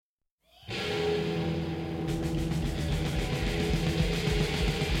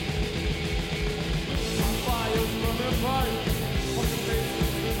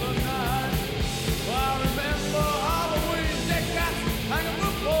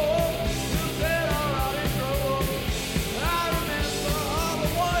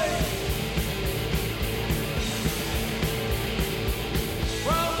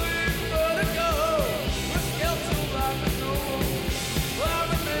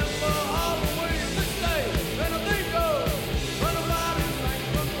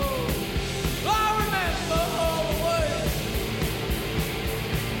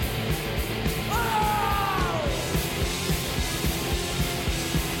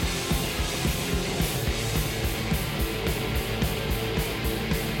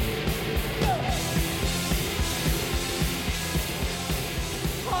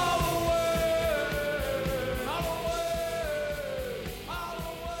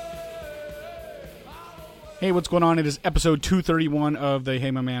Hey, what's going on? It is episode 231 of the Hey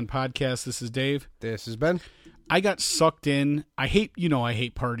My Man podcast. This is Dave. This is Ben. I got sucked in. I hate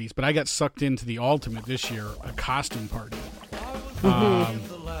parties, but I got sucked into the ultimate this year, a costume party.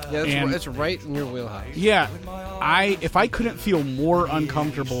 Yeah, that's right in your wheelhouse. Yeah, if I couldn't feel more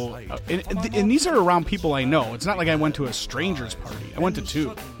uncomfortable, and these are around people I know. It's not like I went to a stranger's party. I went to two.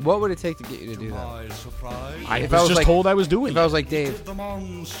 What would it take to get you to do that? I was just told I was doing it. If I was like, Dave, all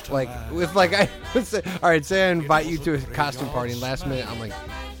right, say I invite you to a costume party, and last minute I'm like,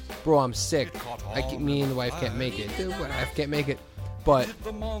 bro, I'm sick. Me and the wife can't make it. The wife can't make it. But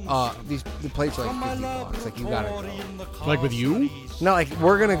the plates are like $50. Like, you gotta go. Like with you? No, like,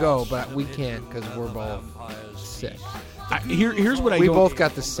 we're gonna go, but we can't because we're both sick. Here's what we both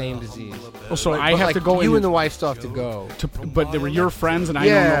got the same disease. Oh, so I have to go. You and the wife still have to go. But they were your friends, and I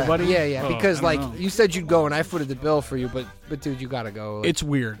know nobody. Yeah. Because you said you'd go, and I footed the bill for you. But dude, you gotta go. It's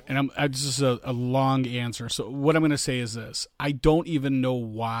weird, and this is a long answer. So what I'm gonna say is this: I don't even know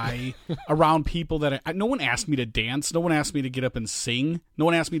why around people that no one asked me to dance, no one asked me to get up and sing, no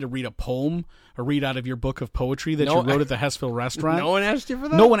one asked me to read a poem or read out of your book of poetry that you wrote at the Hessville restaurant. No one asked you for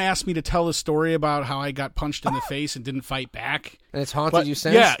that. No one asked me to tell the story about how I got punched in the face and didn't fight back. And it's haunted you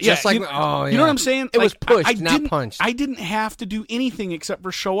since? Yeah. Just like, you know what I'm saying? It was pushed, not punched. I didn't have to do anything except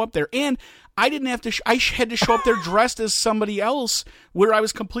for show up there. And I didn't have to, I had to show up there dressed as somebody else where I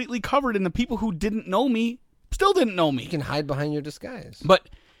was completely covered, and the people who didn't know me still didn't know me. You can hide behind your disguise. But,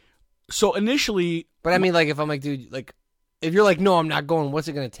 so initially. But I mean, like, if I'm like, dude, like, if you're like, no, I'm not going, what's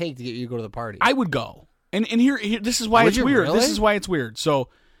it going to take to get you to go to the party? I would go. And here, this is why it's weird. Really? This is why it's weird. So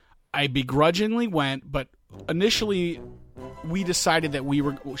I begrudgingly went, but initially she decided that we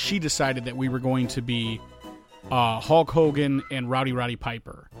were going to be Hulk Hogan and Rowdy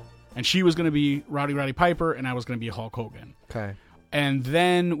Piper. And she was going to be Rowdy Piper, and I was going to be Hulk Hogan. Okay. And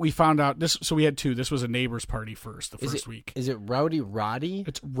then we found out this. So we had two. This was a neighbor's party first. The first week. Is it Rowdy Roddy?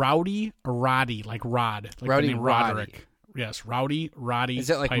 It's Rowdy Roddy, like Rod, like Rowdy the name Roddy. Roderick. Yes, Rowdy Roddy. Is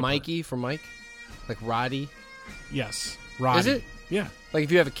it like Piper. Mikey from Mike? Like Roddy? Yes, Roddy. Is it? Yeah. Like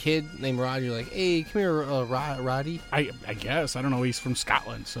if you have a kid named Rod, you're like, hey, come here, Roddy. I guess I don't know. He's from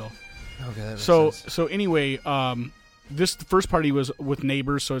Scotland, so. Okay. That makes sense. So anyway, the first party was with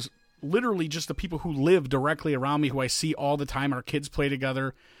neighbors, so it's literally just the people who live directly around me, who I see all the time. Our kids play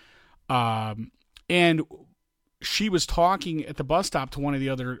together, and she was talking at the bus stop to one of the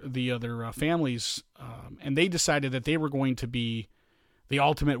other families, and they decided that they were going to be the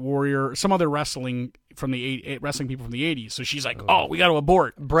Ultimate Warrior, some other wrestling people from the 80s. So she's like, "Oh, we got to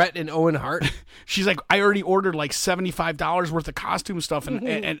abort." Bret and Owen Hart. She's like, "I already ordered like $75 worth of costume stuff,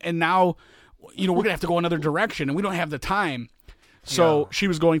 and now, we're gonna have to go another direction, and we don't have the time." So she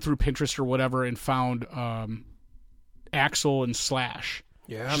was going through Pinterest or whatever and found Axel and Slash.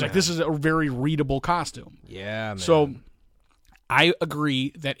 Yeah, she's like, "This is a very readable costume." Yeah, man. So I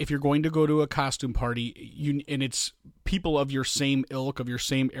agree that if you're going to go to a costume party, and it's people of your same ilk, of your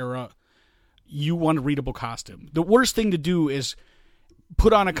same era, you want a readable costume. The worst thing to do is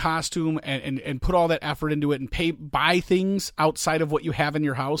put on a costume and put all that effort into it and buy things outside of what you have in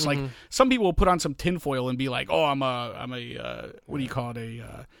your house. Mm-hmm. Like, some people will put on some tinfoil and be like, "Oh, I'm a what do you call it,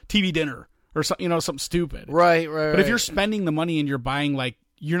 a TV dinner or something, something stupid." Right. But if you're spending the money and you're buying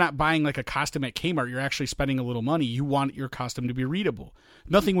you're not buying like a costume at Kmart, you're actually spending a little money. You want your costume to be readable.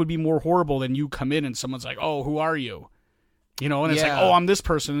 Nothing would be more horrible than you come in and someone's like, "Oh, who are you?" And it's like, "Oh, I'm this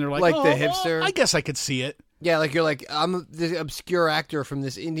person." And they're like the hipster. Well, I guess I could see it. Yeah, like you're like, I'm this obscure actor from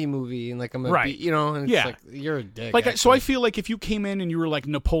this indie movie, and like I'm a and it's like, you're a dick. So I feel like if you came in and you were like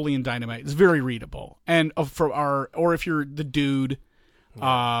Napoleon Dynamite, it's very readable. And or if you're the dude,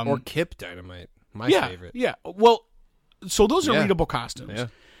 or Kip Dynamite, my favorite. Yeah. Well, so those are readable costumes. Yeah.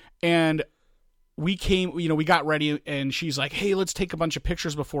 And we came, we got ready, and she's like, "Hey, let's take a bunch of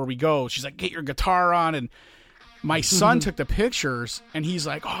pictures before we go." She's like, "Get your guitar on." And my son took the pictures, and he's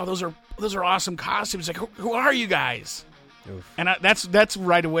like, "Oh, those are awesome costumes." Like, who are you guys? Oof. And that's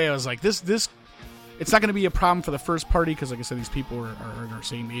right away. I was like, this, it's not going to be a problem for the first party because, like I said, these people are in our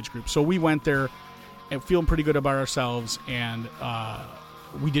same age group. So we went there and feeling pretty good about ourselves, and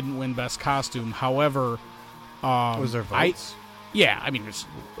we didn't win best costume. However, was there votes? Yeah, I mean, it's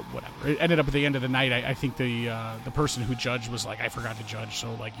whatever. It ended up at the end of the night. I think the person who judged was like, "I forgot to judge,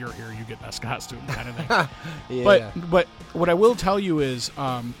 so like you're here, you get best costume," kind of thing. Yeah. But what I will tell you is,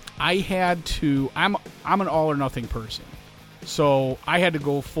 I had to. I'm an all or nothing person, so I had to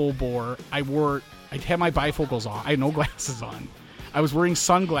go full bore. I had my bifocals on. I had no glasses on. I was wearing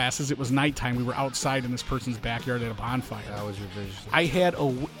sunglasses. It was nighttime. We were outside in this person's backyard at a bonfire. That was revision. I had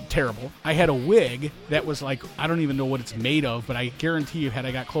terrible. I had a wig that was like, I don't even know what it's made of, but I guarantee you, had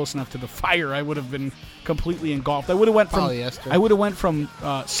I got close enough to the fire, I would have been completely engulfed. I would have went from polyester. I would have went from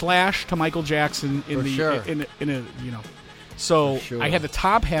Slash to Michael Jackson in a So I had the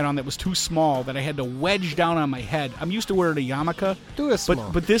top hat on that was too small that I had to wedge down on my head. I'm used to wearing a yarmulke,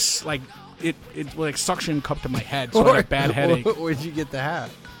 but this like it like suction cupped to my head, so I had a bad headache. Where'd you get the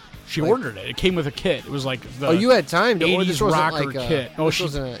hat? She ordered it. It came with a kit. It was like the you had time to 80s rocker like kit.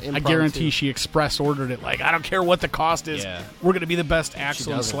 I guarantee she express ordered it. Like, I don't care what the cost is. Yeah. We're going to be the best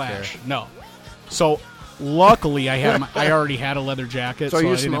Axl and Slash. Care. No. So luckily, I already had a leather jacket, so are you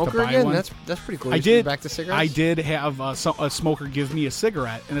I a didn't have to smoker buy again? one. That's pretty cool. I did. Back to cigarettes? I did have a smoker give me a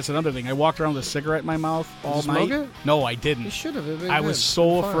cigarette, and it's another thing. I walked around with a cigarette in my mouth all night. Smoke it? No, I didn't. You should have. I was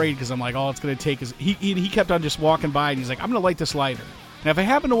so afraid because I'm like, all it's going to take is he kept on just walking by, and he's like, I'm going to light this lighter. Now, if I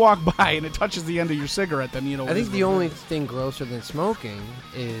happen to walk by and it touches the end of your cigarette, then I think the only thing grosser than smoking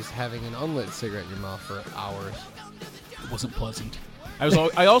is having an unlit cigarette in your mouth for hours. It wasn't pleasant.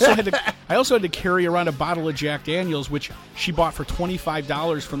 I also had to carry around a bottle of Jack Daniels, which she bought for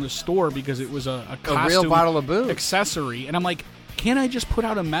 $25 from the store because it was a costume real bottle of booze accessory. And I'm like, can't I just put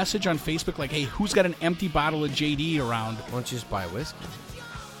out a message on Facebook like, hey, who's got an empty bottle of JD around? Why don't you just buy whiskey?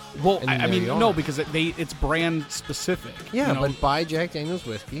 Well, I mean, no, because it's brand specific. Yeah, but buy Jack Daniels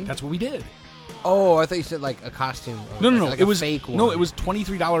whiskey. That's what we did. Oh, I thought you said like a costume. No. Like it was fake one. No, it was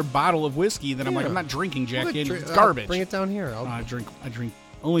 $23 bottle of whiskey. That I'm like, I'm not drinking Jack Daniels. It's garbage. Bring it down here. I drink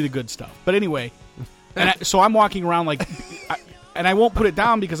only the good stuff. But anyway, so I'm walking around like, and I won't put it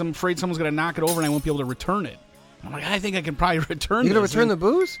down because I'm afraid someone's going to knock it over and I won't be able to return it. I'm like, I think I can probably return. You're going to return the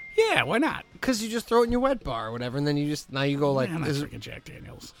booze? Yeah, why not? Because you just throw it in your wet bar or whatever, and then now you go like, I'm not drinking Jack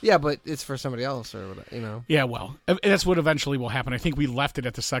Daniels. Yeah, but it's for somebody else or whatever, you know. Yeah, well, that's what eventually will happen. I think we left it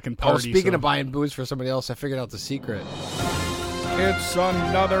at the second party. Oh, speaking of buying booze for somebody else, I figured out the secret. It's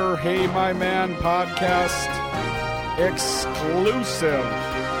another Hey My Man podcast exclusive.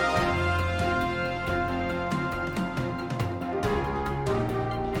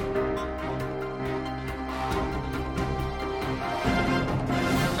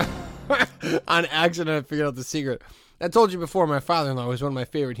 On accident, I figured out the secret. I told you before, my father-in-law was one of my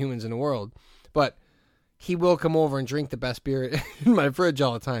favorite humans in the world, but he will come over and drink the best beer in my fridge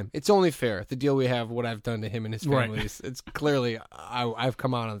all the time. It's only fair. The deal we have, what I've done to him and his family, right. It's clearly I've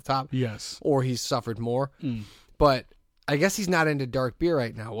come out on the top. Yes. Or he's suffered more. But I guess he's not into dark beer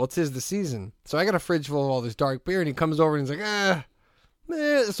right now. Well, it's the season. So I got a fridge full of all this dark beer, and he comes over and he's like,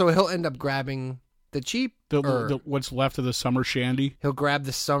 So he'll end up grabbing the cheap, what's left of the summer shandy. He'll grab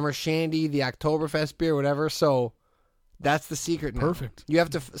the summer shandy, the Oktoberfest beer, whatever. So that's the secret now. Perfect. You have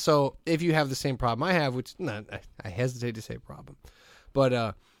to. So if you have the same problem I have, which I hesitate to say problem,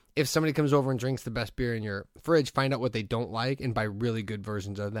 but if somebody comes over and drinks the best beer in your fridge, find out what they don't like and buy really good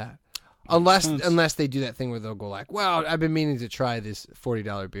versions of that. Unless they do that thing where they'll go like, "Well, I've been meaning to try this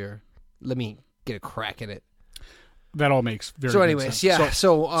 $40 beer. Let me get a crack at it." That all makes very so. Anyways, sense. yeah.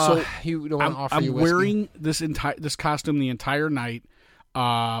 So you don't want to offer your whiskey? I'm wearing this costume the entire night.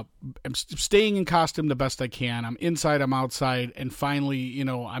 I'm staying in costume the best I can. I'm inside. I'm outside. And finally,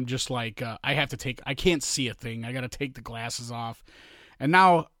 I'm just like I can't see a thing. I got to take the glasses off. And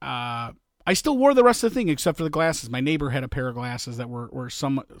now I still wore the rest of the thing except for the glasses. My neighbor had a pair of glasses that were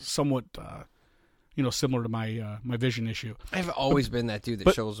somewhat similar to my vision issue. I've always been that dude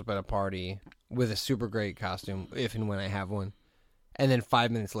that shows up at a party with a super great costume, if and when I have one, and then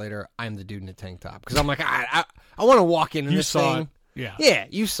 5 minutes later, I'm the dude in a tank top because I'm like, I want to walk in this thing. Yeah,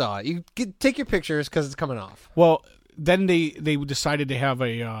 you saw it. You take your pictures because it's coming off. Well, then they decided to have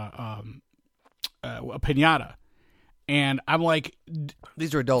a piñata, and I'm like,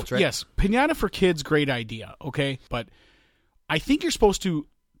 these are adults, right? Yes, piñata for kids, great idea. Okay, but I think you're supposed to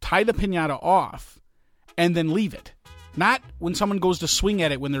tie the piñata off and then leave it. Not when someone goes to swing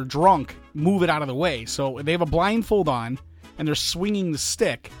at it when they're drunk, move it out of the way. So they have a blindfold on and they're swinging the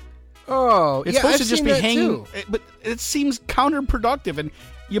stick. Oh, it's supposed to just be hanging, but it seems counterproductive. And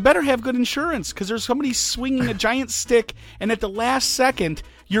you better have good insurance because there's somebody swinging a giant stick, and at the last second,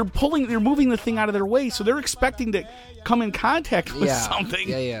 they're moving the thing out of their way, so they're expecting to come in contact with something.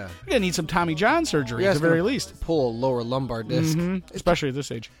 Yeah. You're gonna need some Tommy John surgery at the very least. Pull a lower lumbar disc, especially at this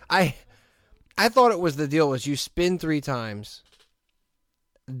age. I thought it was the deal was you spin 3 times,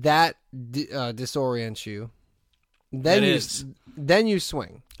 that disorients you, then you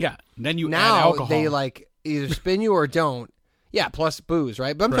swing. Yeah, then you now add alcohol. They like either spin you or don't. Yeah, plus booze,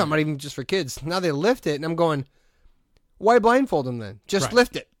 right? But I'm talking about even just for kids. Now they lift it, and I'm going, why blindfold them then? Just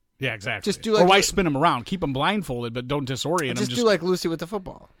lift it. Yeah, exactly. Just do like or why spin them around? Keep them blindfolded, but don't disorient them. Just do like Lucy with the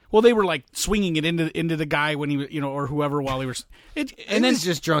football. Well, they were like swinging it into the guy when he, or whoever while he was. And then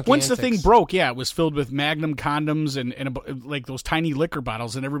just drunk. Once antics. the thing broke, it was filled with Magnum condoms and like those tiny liquor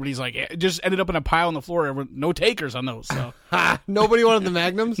bottles, and everybody's like, it just ended up in a pile on the floor. No takers on those. So. Nobody wanted the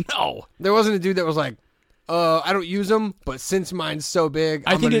Magnums. No, there wasn't a dude that was like, I don't use them, but since mine's so big,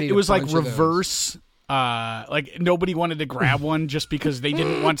 I think it was like reverse. Like nobody wanted to grab one just because they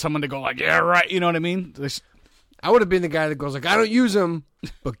didn't want someone to go like, yeah, right. You know what I mean? I would have been the guy that goes like, I don't use them,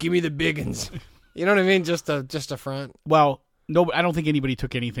 but give me the big ones. You know what I mean? Just a front. Well, no, I don't think anybody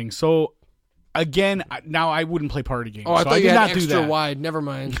took anything. So again, now I wouldn't play party games. Oh, I so thought you did had not extra do that. wide. Never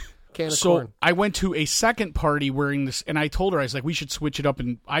mind. Can of so corn. I went to a second party wearing this, and I told her, I was like, we should switch it up,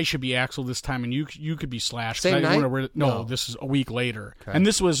 and I should be Axel this time, and you could be Slash. Same night? No, this is a week later, okay. And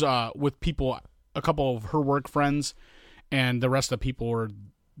this was with people, a couple of her work friends, and the rest of the people were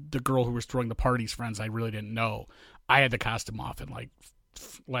the girl who was throwing the party's friends. I really didn't know. I had the costume off in like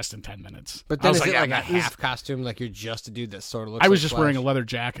less than 10 minutes. But then I was is it like a half half costume, like you're just a dude that sort of looks. I was like just Flash? wearing a leather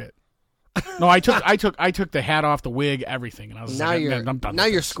jacket. No, I took the hat off, the wig, everything, and I was now like, you're I'm done. now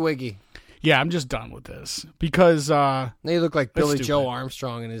with you're this. squiggy. Yeah, I'm just done with this because Now you look like Billy stupid. Joe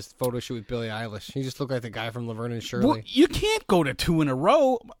Armstrong in his photo shoot with Billie Eilish. You just look like the guy from Laverne and Shirley. well, you can't go to 2 in a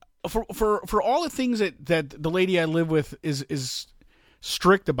row for all the things that the lady I live with is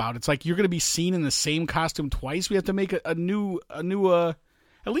strict about. It's like you're going to be seen in the same costume twice. We have to make a new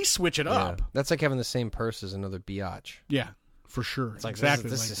at least switch it up. Yeah. That's like having the same purse as another biatch. Yeah, for sure. It's like exactly.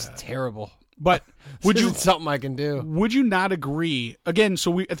 This like is that. terrible. But would This you isn't something I can do? Would you not agree? Again, so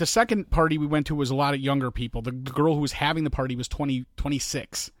we at the second party we went to was a lot of younger people. The girl who was having the party was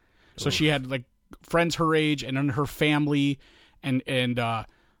 26. So she had like friends her age and then her family and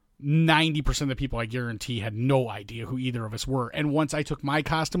 90% of the people I guarantee had no idea who either of us were. And once I took my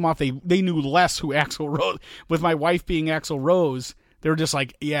costume off, they knew less who Axl Rose. With my wife being Axl Rose, they were just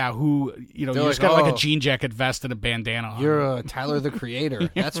like, yeah, who, you They're just like, got like a jean jacket vest and a bandana on. You're Tyler the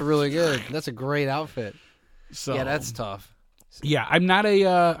Creator. That's really good. That's a great outfit. So Yeah, that's tough. yeah, I'm not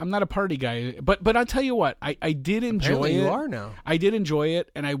a party guy, but I'll tell you what, I did enjoy Apparently it. you are now. I did enjoy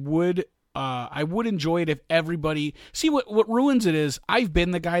it, and I would enjoy it if everybody see what ruins it is. I've been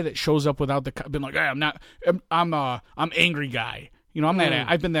the guy that shows up without been like, hey, I'm angry guy. You know, I'm that.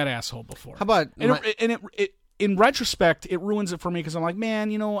 I've been that asshole before. How about it in retrospect, it ruins it for me because I'm like,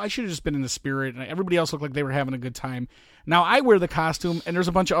 man, I should have just been in the spirit, and everybody else looked like they were having a good time. Now I wear the costume, and there's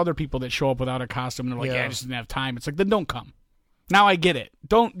a bunch of other people that show up without a costume, and they're like, yeah, I just didn't have time. It's like, then don't come. Now I get it.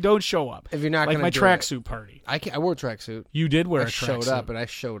 Don't show up. If you're not like gonna my do tracksuit party. I wore a tracksuit. You did wear a tracksuit. I showed up and I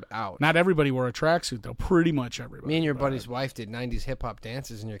showed out. Not everybody wore a tracksuit though. Pretty much everybody. Me and your buddy's wife did 90s hip hop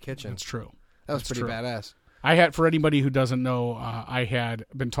dances in your kitchen. That's true. That was pretty badass. I had, for anybody who doesn't know, I had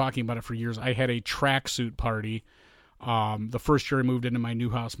been talking about it for years. I had a tracksuit party. The first year I moved into my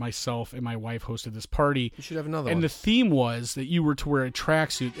new house, myself and my wife hosted this party. You should have another and one. the theme was that you were to wear a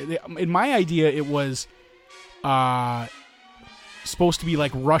tracksuit. In my idea, it was supposed to be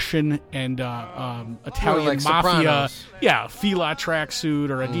like Russian and Italian like mafia. Sopranos. Yeah, Fila tracksuit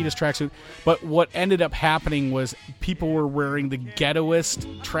or Adidas tracksuit. But what ended up happening was people were wearing the ghettoist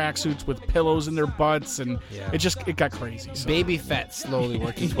tracksuits with pillows in their butts, and it got crazy. So. Baby fat slowly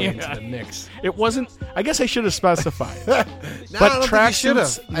worked its way into the mix. It wasn't. I guess I should have specified. No, But I don't think you should have.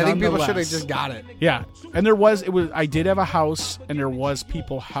 tracksuits, I think people should have nonetheless. just got it. Yeah, and I did have a house, and there was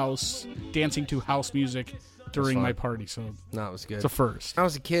people dancing to house music during my party, so No, it was good. it's a first. When I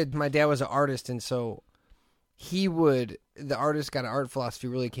was a kid, my dad was an artist, and so the artist got an art philosophy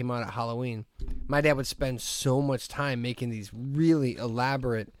really came out at Halloween. My dad would spend so much time making these really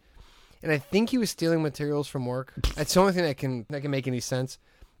elaborate, and I think he was stealing materials from work. That's the only thing that can make any sense.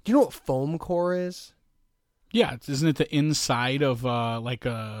 Do you know what foam core is? Yeah, isn't it the inside of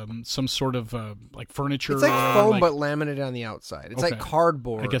some sort of like furniture? It's like foam, but laminated on the outside. It's like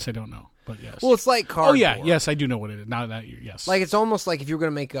cardboard. I guess I don't know, but yes. Well, it's like cardboard. Oh yeah, yes, I do know what it is. Now that yes, Like it's almost like if you're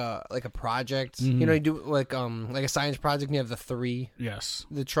gonna make a project, Mm-hmm. you do like a science project, and you have the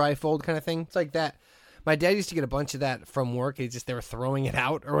the trifold kind of thing. It's like that. My dad used to get a bunch of that from work. They were throwing it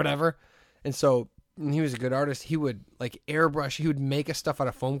out or whatever, and so he was a good artist. He would like airbrush. He would make stuff out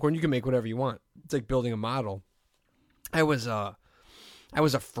of foam core. And you can make whatever you want. It's like building a model. I was a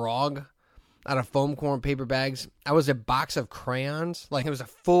frog out of foam core and paper bags. I was a box of crayons. Like it was a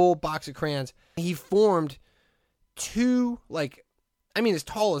full box of crayons. He formed two, as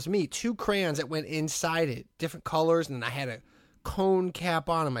tall as me, two crayons that went inside it, different colors. And then I had a cone cap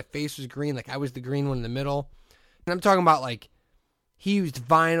on and my face was green. Like I was the green one in the middle. And I'm talking about like he used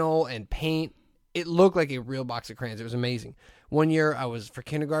vinyl and paint. It looked like a real box of crayons. It was amazing. One year I was for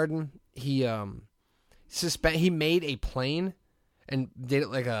kindergarten. He made a plane and did it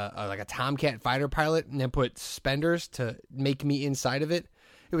like a Tomcat fighter pilot, and then put suspenders to make me inside of it.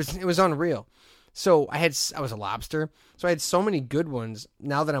 It was unreal. So I was a lobster. So I had so many good ones.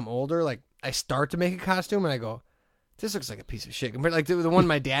 Now that I'm older, like I start to make a costume and I go, this looks like a piece of shit. But like the one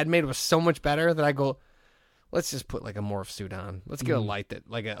my dad made was so much better that I go, let's just put like a morph suit on. Let's get a light that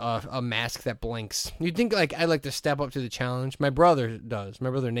like a mask that blinks. You'd think like I'd like to step up to the challenge. My brother does. My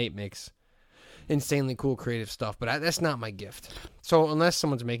brother Nate makes insanely cool creative stuff, but that's not my gift. So unless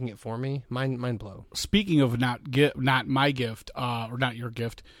someone's making it for me, mine blow. Speaking of not my gift, or not your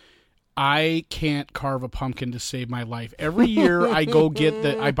gift, I can't carve a pumpkin to save my life. Every year I go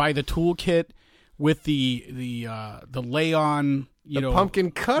I buy the toolkit with the lay-on, the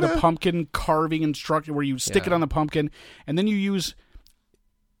pumpkin cutter, the pumpkin carving instruction where you stick it on the pumpkin, and then you use.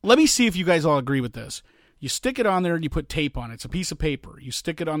 Let me see if you guys all agree with this. You stick it on there and you put tape on it. It's a piece of paper. You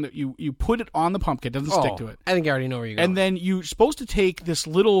stick it on you put it on the pumpkin. It doesn't stick to it. I think I already know where you're going. And then you're supposed to take this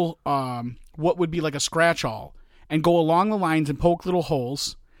little what would be like a scratch-all and go along the lines and poke little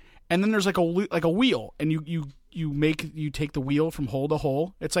holes. And then there's like a wheel, and you take the wheel from hole to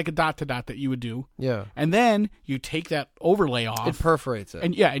hole. It's like a dot to dot that you would do. Yeah. And then you take that overlay off. It perforates it.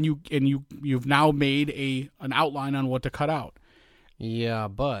 And you've now made an outline on what to cut out. Yeah,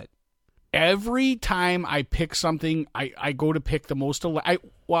 but every time I pick something, I go to pick the most I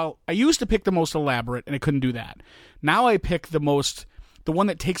used to pick the most elaborate, and I couldn't do that. Now I pick the one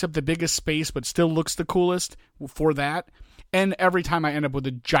that takes up the biggest space but still looks the coolest for that. And every time I end up with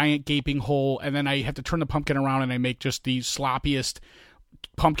a giant gaping hole, and then I have to turn the pumpkin around, and I make just the sloppiest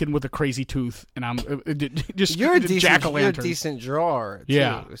pumpkin with a crazy tooth, and I'm just you're a decent drawer. Too.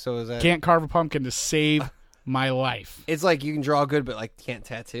 Yeah. So is that can't carve a pumpkin to save my life. It's like you can draw good, but like can't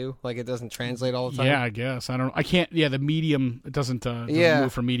tattoo. Like it doesn't translate all the time. Yeah, I guess I can't. Yeah, the medium it doesn't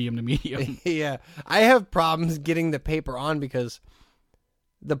move from medium to medium. Yeah, I have problems getting the paper on because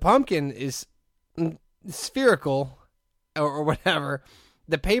the pumpkin is spherical. Or whatever,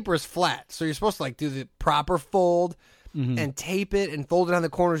 the paper is flat, so you're supposed to like do the proper fold and tape it and fold it on the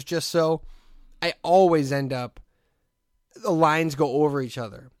corners just so. I always end up the lines go over each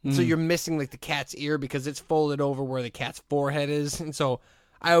other, so you're missing like the cat's ear because it's folded over where the cat's forehead is, and so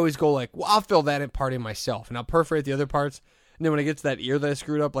I always go like, well, I'll fill that part in myself, and I'll perforate the other parts, and then when I get to that ear that I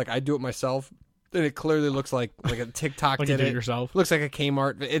screwed up, like I do it myself. Then it clearly looks like a TikTok like did you did it it yourself. Looks like a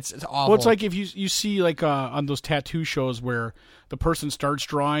Kmart. It's awful. Well, it's like if you see like on those tattoo shows where the person starts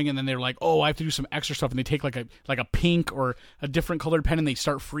drawing and then they're like, oh, I have to do some extra stuff, and they take like a pink or a different colored pen and they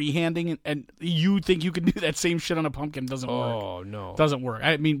start freehanding, and you think you can do that same shit on a pumpkin. It doesn't work. Oh no, doesn't work.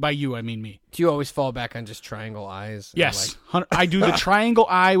 I mean, by you, I mean me. Do you always fall back on just triangle eyes? Yes, I do the triangle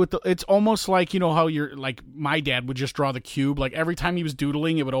eye with the. It's almost like how you're like my dad would just draw the cube. Like every time he was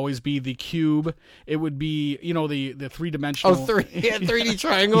doodling, it would always be the cube. It would be the 3-dimensional. 3D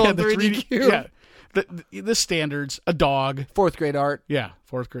triangle, yeah, 3D cube. Yeah. The standards, a dog. 4th grade art. Yeah,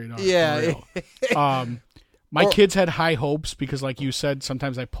 4th grade art. Yeah. My kids had high hopes because, like you said,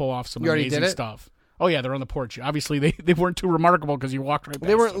 sometimes I pull off some amazing stuff. Oh, yeah, they're on the porch. Obviously, they weren't too remarkable because you walked right past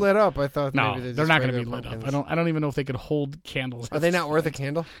They weren't them. lit up. I thought no, maybe they're not going to be lit up. I don't even know if they could hold candles. Are they not worth a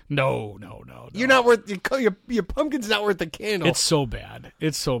candle? No. You're not worth your pumpkin's not worth a candle. It's so bad.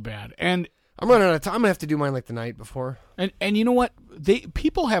 And I'm running out of time. I'm gonna have to do mine like the night before. And you know what?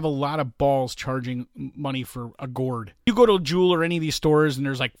 People have a lot of balls charging money for a gourd. You go to a Jewel or any of these stores, and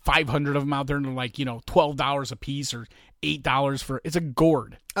there's like 500 of them out there, and they're like $12 a piece or $8 for. It's a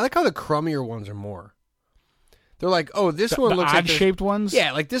gourd. I like how the crummier ones are more. They're like, oh, this one looks like odd-shaped ones.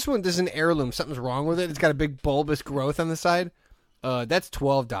 Yeah, like this one. This is an heirloom. Something's wrong with it. It's got a big bulbous growth on the side. That's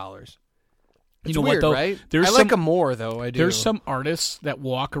 $12. It's weird, what though? Right? I like them more though. I do. There's some artists that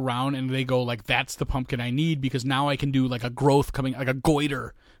walk around and they go like, "That's the pumpkin I need because now I can do like a growth coming, like a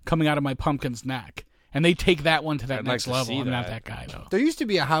goiter coming out of my pumpkin's neck." And they take that one to that next level. I'm not that guy though. There used to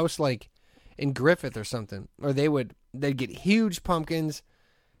be a house like in Griffith or something, or they'd get huge pumpkins,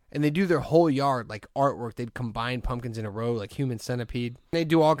 and they do their whole yard like artwork. They'd combine pumpkins in a row like human centipede. They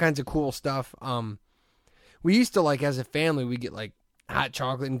do all kinds of cool stuff. We used to like as a family, we get like hot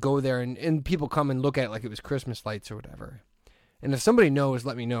chocolate and go there and people come and look at it like it was Christmas lights or whatever. And if somebody knows,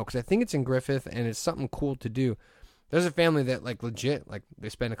 let me know because I think it's in Griffith and it's something cool to do. There's a family that like legit like they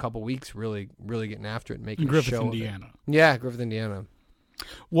spend a couple weeks really getting after it and making Griffith, a show Indiana. Of it. Yeah, Griffith, Indiana.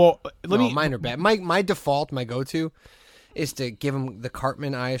 Well, mine are bad. My default, my go-to is to give him the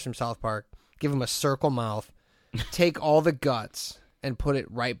Cartman eyes from South Park, give him a circle mouth, take all the guts and put it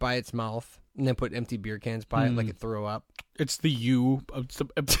right by its mouth and then put empty beer cans by it like it threw up. It's the U of the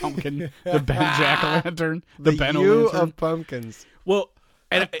pumpkin, the Ben jack-o'-lantern, the Ben U o' lantern. of pumpkins. Well,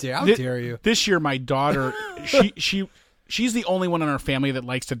 and How dare you? This year, my daughter, she's the only one in our family that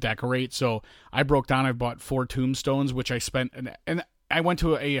likes to decorate. So I broke down. I bought 4 tombstones, which I spent, and I went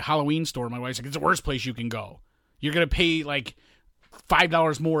to a Halloween store. My wife's like, "It's the worst place you can go. You're gonna pay like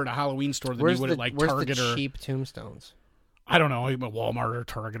 $5 more at a Halloween store than you would at like Target the or cheap tombstones. I don't know, like a Walmart or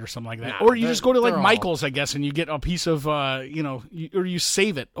Target or something like that. Nah, or you just go to like they're Michael's, I guess, and you get a piece of, or you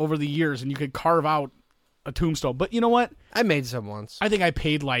save it over the years and you could carve out a tombstone. But you know what? I made some once. I think I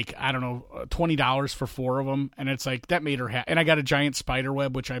paid like, I don't know, $20 for 4 of them. And it's like, that made her happy. And I got a giant spider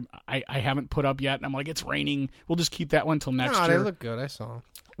web, which I haven't put up yet. And I'm like, it's raining. We'll just keep that one till next year. They look good. I saw them.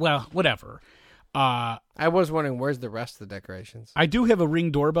 Well, whatever. I was wondering, where's the rest of the decorations? I do have a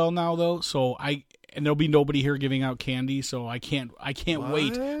Ring doorbell now, though, and there'll be nobody here giving out candy, so I can't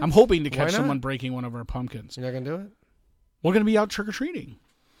wait. I'm hoping to catch someone breaking one of our pumpkins. You're not gonna do it? We're gonna be out trick or treating.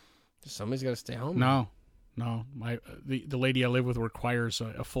 Somebody's got to stay home. No. The lady I live with requires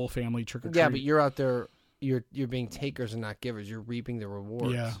a full family trick or treat. Yeah, but you're out there. You're being takers and not givers. You're reaping the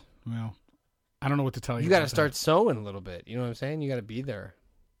rewards. Yeah. Well, I don't know what to tell you. You got to start sowing a little bit. You know what I'm saying? You got to be there.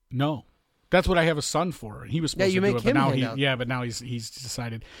 No. That's what I have a son for. He was supposed to do it, but now he's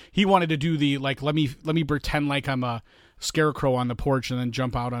decided he wanted to do the like let me pretend like I'm a scarecrow on the porch and then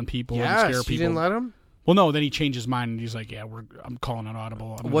jump out on people and scare people. You didn't let him? Well, no. Then he changed his mind and he's like, "Yeah, I'm calling an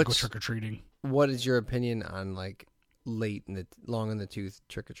audible. I'm gonna go trick or treating." What is your opinion on like long in the tooth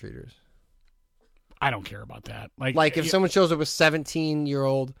trick or treaters? I don't care about that. Like if someone shows up, a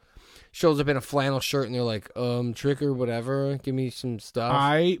 17-year-old shows up in a flannel shirt and they're like, trick or whatever, give me some stuff.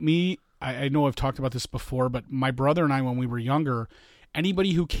 I know I've talked about this before, but my brother and I, when we were younger,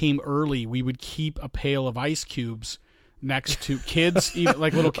 anybody who came early, we would keep a pail of ice cubes next to kids, even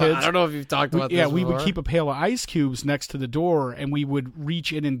like little kids. I don't know if you've talked about this before. We would keep a pail of ice cubes next to the door, and we would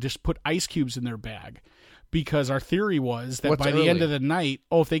reach in and just put ice cubes in their bag. Because our theory was that the end of the night,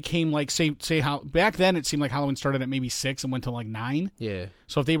 if they came like, say how back then it seemed like Halloween started at maybe 6 and went to like 9. Yeah.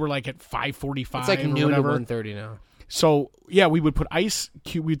 So if they were like at 5:45 it's like noon to 1:30 now. So, yeah, we would put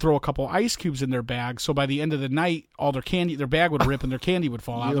we'd throw a couple ice cubes in their bag. So by the end of the night, all their bag would rip and their candy would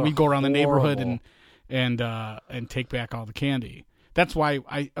fall out. And we'd go around the neighborhood and take back all the candy. That's why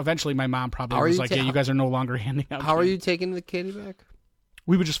eventually my mom probably was like, you guys are no longer handing out How are you taking the candy back?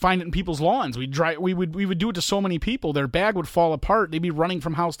 We would just find it in people's lawns. We would do it to so many people. Their bag would fall apart. They'd be running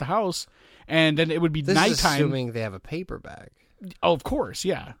from house to house. And then it would be nighttime. This is assuming they have a paper bag. Oh, of course,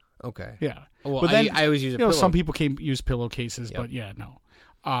 yeah. Okay. Yeah. Well, but then, I always use a pillow. Some people use pillowcases, but yeah, no.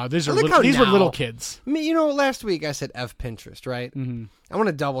 These were little kids. I mean, last week I said F Pinterest, right? Mm-hmm. I want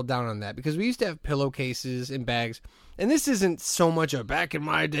to double down on that because we used to have pillowcases and bags, and this isn't so much a back in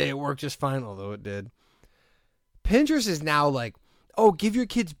my day it worked just fine, although it did. Pinterest is now like, give your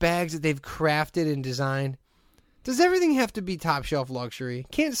kids bags that they've crafted and designed. Does everything have to be top shelf luxury?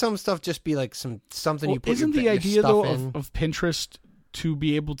 Can't some stuff just be like something you put? Isn't the idea though of Pinterest to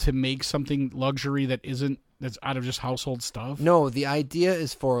be able to make something luxury that's out of just household stuff? No, the idea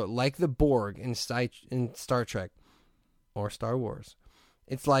is for like the Borg in Star Trek or Star Wars.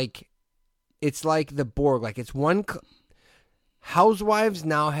 It's like the Borg. Like it's one. Housewives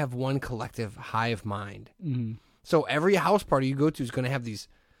now have one collective hive mind. Mm-hmm. So every house party you go to is going to have these.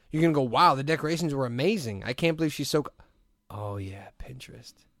 You're going to go, wow, the decorations were amazing. I can't believe she's so. Oh yeah,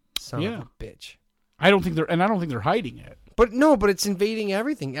 Pinterest. Son of a bitch. I don't think they're hiding it. But it's invading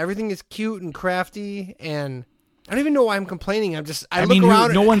everything. Everything is cute and crafty, and I don't even know why I'm complaining. I look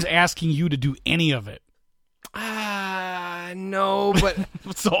around. No one's asking you to do any of it. No, but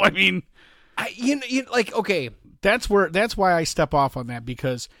so I mean, okay. That's why I step off on that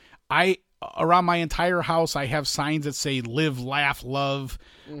because around my entire house I have signs that say live, laugh, love.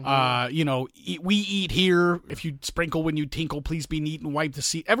 Mm-hmm. We eat here. If you sprinkle when you tinkle, please be neat and wipe the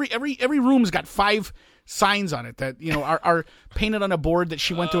seat. Every room's got 5 signs on it that are painted on a board that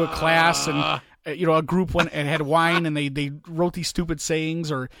she went to a class and a group went and had wine and they wrote these stupid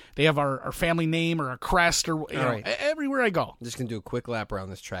sayings, or they have our family name or a crest or right. Everywhere I go. I'm just gonna do a quick lap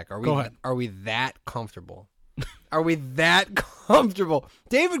around this track. Go ahead. Are we that comfortable? Are we that comfortable?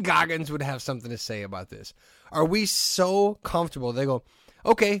 David Goggins would have something to say about this. Are we so comfortable? They go,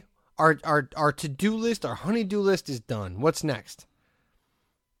 okay, our to-do list, our honey-do list is done. What's next?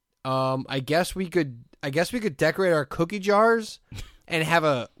 I guess we could decorate our cookie jars and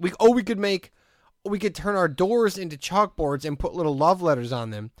have we could turn our doors into chalkboards and put little love letters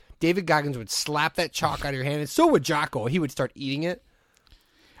on them. David Goggins would slap that chalk out of your hand, and so would Jocko. He would start eating it.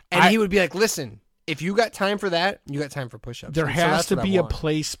 And he would be like, listen, If you got time for that, you got time for push-ups. There So has that's to what I be a want.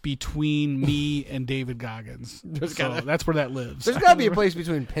 place between me and David Goggins. That's where that lives. There's got to be a place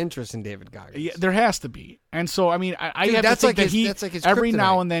between Pinterest and David Goggins. Yeah, there has to be. And so, I mean, I Dude, have that's to think like that his- that's like his every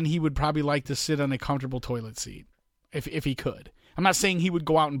now kryptonite. and then he would probably like to sit on a comfortable toilet seat if he could. I'm not saying he would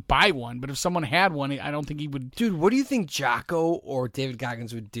go out and buy one, but if someone had one, I don't think he would. Dude, what do you think Jocko or David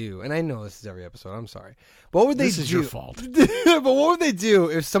Goggins would do? And I know this is every episode. I'm sorry. What would they do? This is your fault. But what would they do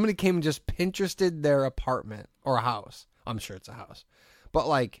if somebody came and just Pinterested their apartment or a house? I'm sure it's a house. But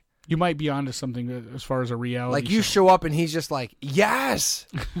like, You might be onto something as far as a reality. like you show up and he's just like, yes,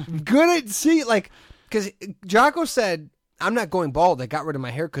 good at see, like, because Jocko said, I'm not going bald. I got rid of my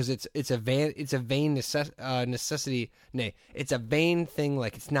hair because it's a vain necessity. Nay, it's a vain thing.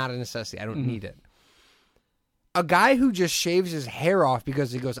 Like it's not a necessity. I don't need it. A guy who just shaves his hair off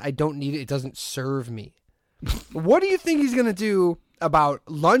because he goes, I don't need it. It doesn't serve me. What do you think he's gonna do about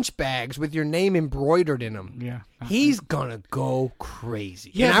lunch bags with your name embroidered in them? Yeah. He's gonna go crazy.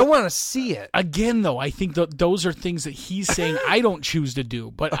 Yeah, and I but- want to see it. Again, though, I think those are things that he's saying I don't choose to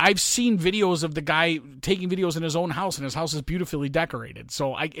do. But I've seen videos of the guy taking videos in his own house, and his house is beautifully decorated.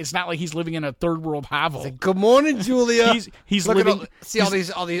 So it's not like he's living in a third world hovel. Good morning, Julia. He's Look at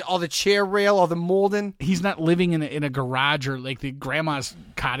living. all the chair rail, all the molding. He's not living in a garage or like the grandma's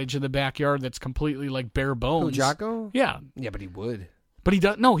cottage in the backyard that's completely like bare bones. Who, Jocko? Yeah, Yeah, but he would. but he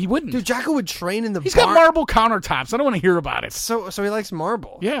does. No, he wouldn't. Dude, Jocko would train in the He's barn. got marble countertops. I don't want to hear about it. So he likes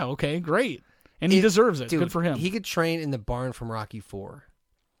marble. Yeah. Okay. Great. And he deserves it. Dude, Good for him. He could train in the barn from Rocky 4.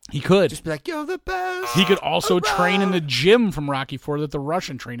 He could. Just be like, you're the best. He could also around. train in the gym from Rocky IV that the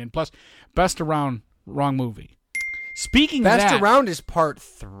Russian trained in. Plus, Best Around, wrong movie. Speaking Best of that, Around is part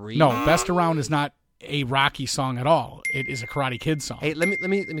 3. no, Best Around is not a Rocky song at all. It is a Karate Kid song. Hey, let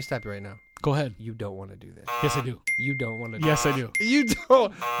me stop you right now. Go ahead. You don't want to do this. Yes, I do. You don't want to do Yes, I do. You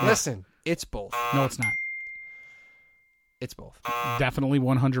don't. Listen, it's both. No, it's not. It's both. Definitely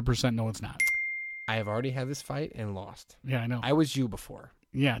 100% no, it's not. I have already had this fight and lost. Yeah, I know. I was you before.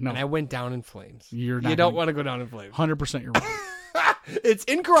 Yeah, no. And I went down in flames. You're not You don't gonna- want to go down in flames. 100% you're wrong. It's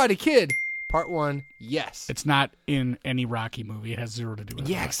in Karate Kid, part 1. Yes. It's not in any Rocky movie. It has zero to do with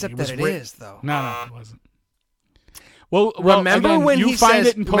it. Yeah, except that it is though. No, it wasn't. Well, Remember again, when you he find says?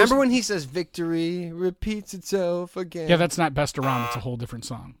 it in post- Remember when he says, "Victory repeats itself again." Yeah, that's not Best Around. It's a whole different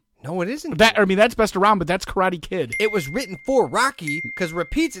song. no, it isn't. That's Best Around, but that's Karate Kid. It was written for Rocky because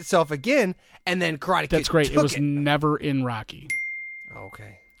repeats itself again, and then Karate Kid. That's great. It took was never in Rocky.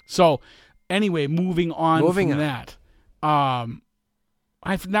 Okay. So, anyway, moving on Moving from on. that.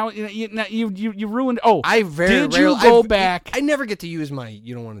 I've now you ruined. Oh, I very did you rarely- go I've- back? I never get to use my.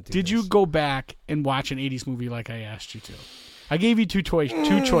 You don't want to do. Did you this. go back and watch an '80s movie like I asked you to? I gave you two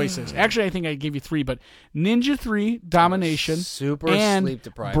choices. Actually, I think I gave you 3, but Ninja 3, Domination, super and sleep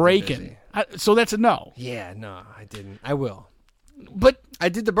deprived. and Breakin'. busy. So that's a no. Yeah, no, I didn't. I will. But I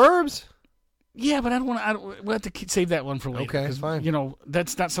did the Burbs. yeah, but I don't want. We'll have to save that one for later. Okay, 'cause, fine. You know,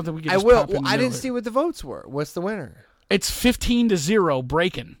 that's not something we can. I Just will. pop in Well, the I middle didn't here. see what the votes were. What's the winner? It's 15-0.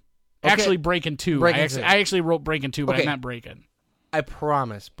 Breakin'. Okay. Actually, Breakin' 2. Breakin' I 2. actually wrote Breakin' 2, but Okay. I meant Breakin'. I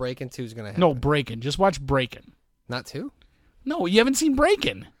promise. Breakin' 2 is gonna happen. No, Breakin'. Just watch Breakin'. Not 2. No, you haven't seen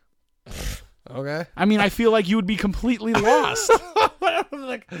Breakin'. Okay. I mean, I feel like you would be completely lost.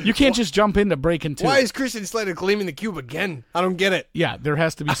 You can't just jump into Breakin' 2. Why is Christian Slater gleaming the cube again? I don't get it. Yeah, there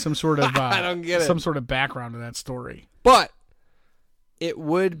has to be some sort of I don't get it. some sort of background to that story. But it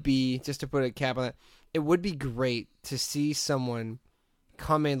would be, just to put a cap on it, it would be great to see someone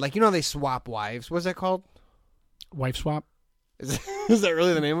come in. Like, you know, they swap wives. What's that called? Wife swap? Is that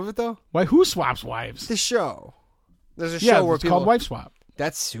really the name of it, though? Why? Who swaps wives? The show. There's a Yeah, show where it's people. called Wife Swap.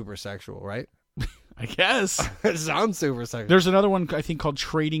 That's super sexual, right? I guess. It sounds super sexual. There's another one I think called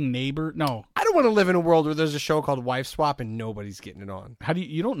Trading Neighbor. No, I don't want to live in a world where there's a show called Wife Swap and nobody's getting it on. how do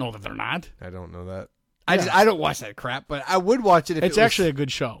you don't know that they're not? I don't know that. Yeah. I don't watch that crap, but I would watch it if It's it was, actually a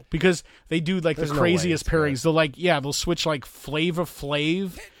good show because they do like There's the no way craziest it's good. pairings. They'll switch like Flava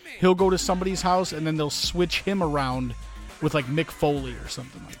Flav. He'll go to somebody's house and then they'll switch him around with like Mick Foley or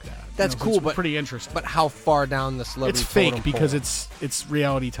something like that. That's so cool, it's but pretty interesting. But how far down the celebrity it's fake totem because pole? it's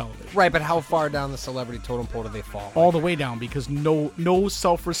reality television. Right, but how far down the celebrity totem pole do they fall? All the way down because no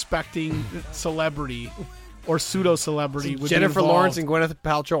self-respecting celebrity or pseudo celebrity would Jennifer be Lawrence involved. and Gwyneth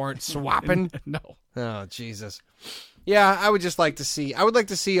Paltrow aren't swapping. No. Oh, Jesus. Yeah, I would just like to see. I would like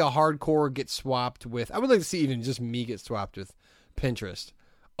to see a hardcore get swapped with. I would like to see even just me get swapped with Pinterest.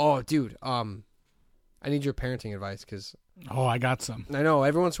 Oh, dude. I need your parenting advice because Oh, I got some. I know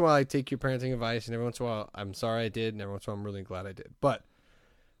every once in a while I take your parenting advice, and every once in a while I'm sorry I did, and every once in a while I'm really glad I did. But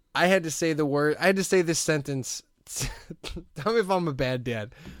I had to say the word. I had to say this sentence. Tell me if I'm a bad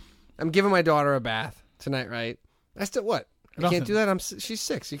dad. I'm giving my daughter a bath tonight, right? I still what? I can't do that. She's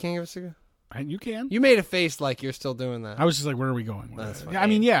 6. You can't give us a. You can. You made a face like you're still doing that. I was just like, where are we going? That's fine. I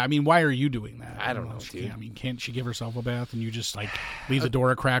mean, why are you doing that? I don't know, dude. I mean, can't she give herself a bath and you just like leave the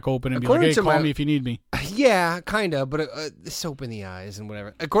door a crack open and be According like, hey, to call me if you need me? Yeah, kind of, but soap in the eyes and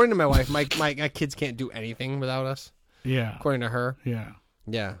whatever. According to my wife, my kids can't do anything without us. Yeah. According to her. Yeah.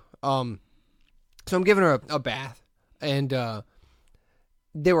 Yeah. So I'm giving her a bath, and the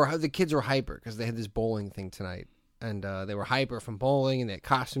kids were hyper because they had this bowling thing tonight. And they were hyper from bowling, and they had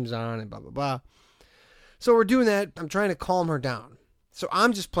costumes on, and blah, blah, blah. So we're doing that. I'm trying to calm her down. So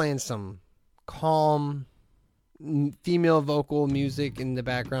I'm just playing some calm female vocal music in the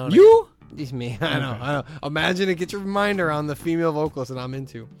background. You? It's me. I know. Imagine it gets your reminder on the female vocalist that I'm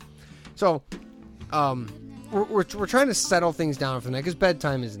into. So we're trying to settle things down for the night because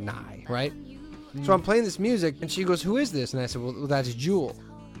bedtime is nigh, right? So I'm playing this music, and she goes, who is this? And I said, well, that's Jewel.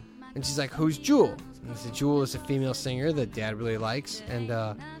 And she's like, who's Jewel? And I said, Jewel is a female singer that Dad really likes, and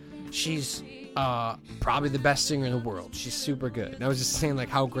she's probably the best singer in the world. She's super good. And I was just saying like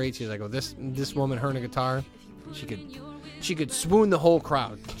how great she is. I go, this woman, her and a guitar, she could swoon the whole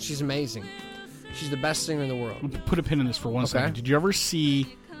crowd. She's amazing. She's the best singer in the world. Put a pin in this for one second. Did you ever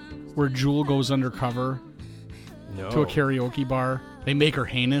see where Jewel goes undercover to a karaoke bar? They make her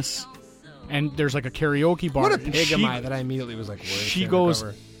heinous, and there's like a karaoke bar. What a pig am I that I immediately was like, where is she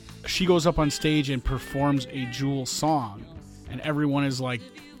undercover? She goes up on stage and performs a Jewel song, and everyone is like,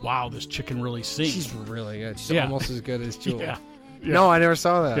 wow, this chicken really sings. She's really good. She's almost as good as Jewel. Yeah. No, I never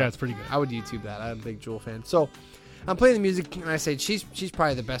saw that. Yeah, it's pretty good. I would YouTube that. I'm a big Jewel fan. So I'm playing the music, and I say, she's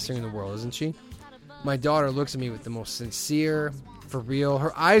probably the best singer in the world, isn't she? My daughter looks at me with the most sincere, for real.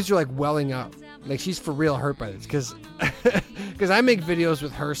 Her eyes are like welling up. Like she's for real hurt by this. Because I make videos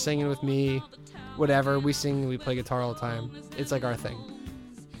with her singing with me, whatever. We sing, we play guitar all the time. It's like our thing.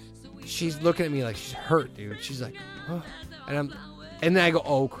 She's looking at me like she's hurt, dude. She's like, oh. And then I go,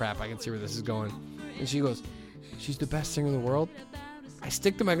 oh crap, I can see where this is going. And she goes, she's the best singer in the world? I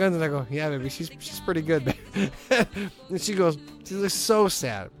stick to my guns and I go, yeah, baby, she's pretty good, baby. And she goes, she looks so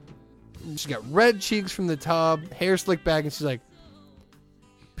sad. She's got red cheeks from the tub, hair slicked back, and she's like,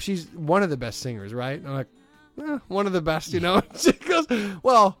 she's one of the best singers, right? And I'm like, one of the best, you know? She goes,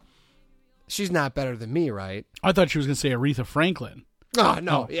 well, she's not better than me, right? I thought she was going to say Aretha Franklin. Oh,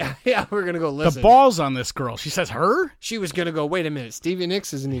 no. Yeah, we're going to go listen. The balls on this girl. She says her? She was going to go, wait a minute, Stevie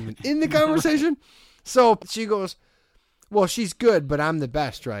Nicks isn't even in the conversation? So she goes, well, she's good, but I'm the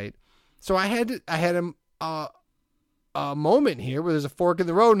best, right? So I had a moment here where there's a fork in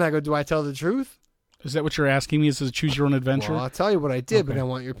the road, and I go, do I tell the truth? Is that what you're asking me? Is this a choose your own adventure? Well, I'll tell you what I did, but I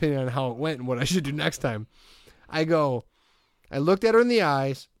want your opinion on how it went and what I should do next time. I looked at her in the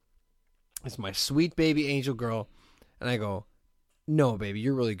eyes. It's my sweet baby angel girl. And I go, no, baby,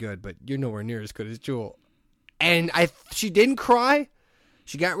 you're really good, but you're nowhere near as good as Jewel. And she didn't cry.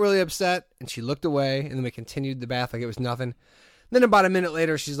 She got really upset, and she looked away, and then we continued the bath like it was nothing. Then about a minute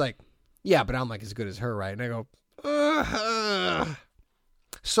later, she's like, yeah, but I'm like as good as her, right? And I go,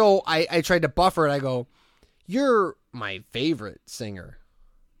 So I tried to buffer it. I go, you're my favorite singer,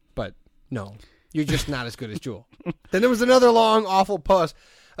 but no, you're just not as good as Jewel. Then there was another long, awful pause.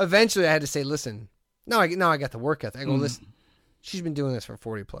 Eventually, I had to say, listen, now I got the work ethic. I go, listen, she's been doing this for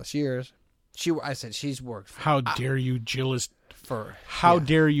 40 plus years. I said, she's worked. How dare you, Jill is... How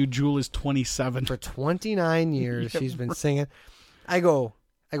dare you, Jewel is 27. For 29 years, she's been singing. I go,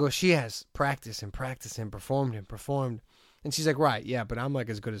 she has practiced and performed. And she's like, right, yeah, but I'm like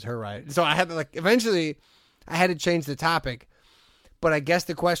as good as her, right? So I had to eventually I had to change the topic. But I guess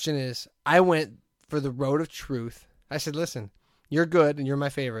the question is, I went for the road of truth. I said, listen, you're good and you're my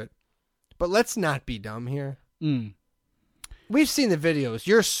favorite, but let's not be dumb here. We've seen the videos.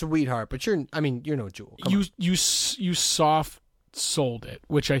 You're a sweetheart, but you're no Jewel. You soft sold it,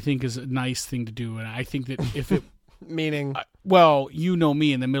 which I think is a nice thing to do. And I think that if it... Meaning? Well, you know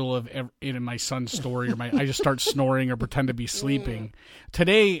me in the middle of my son's story, or I just start snoring or pretend to be sleeping.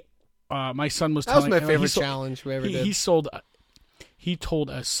 Today, my son was telling... That was my favorite challenge we ever did. He told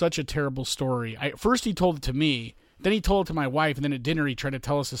us such a terrible story. First he told it to me, then he told it to my wife, and then at dinner he tried to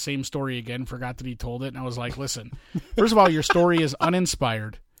tell us the same story again, forgot that he told it, and I was like, listen, first of all, your story is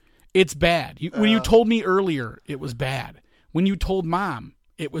uninspired. It's bad. When you told me earlier, it was bad. When you told Mom,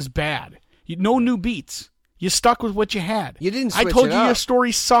 it was bad. No new beats. You stuck with what you had. You didn't switch I told it you up. Your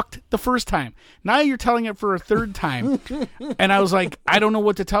story sucked the first time. Now you're telling it for a third time. And I was like, I don't know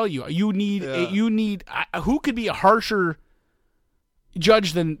what to tell you. You need who could be a harsher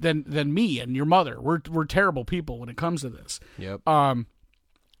judge than me and your mother? We're terrible people when it comes to this. Yep.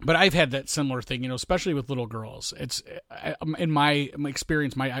 But I've had that similar thing, especially with little girls. It's in my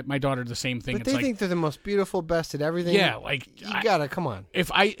experience, my daughter the same thing. But it's they like, think they're the most beautiful, best at everything. Yeah, like you gotta come on. If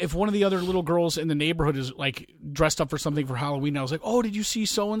one of the other little girls in the neighborhood is like dressed up for something for Halloween, I was like, oh, did you see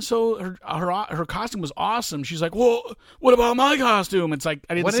so and so? Her costume was awesome. She's like, well, what about my costume? It's like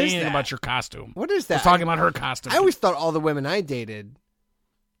I didn't say anything about your costume. What is that? I was talking about her costume. I always thought all the women I dated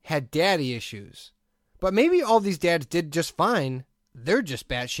had daddy issues, but maybe all these dads did just fine. They're just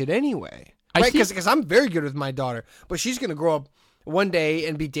batshit anyway. Right? Because I'm very good with my daughter, but she's going to grow up one day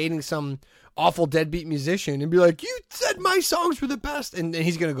and be dating some awful deadbeat musician and be like, you said my songs were the best. And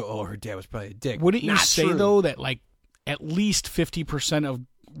he's going to go, oh, her dad was probably a dick. Wouldn't you say, though, that like at least 50% of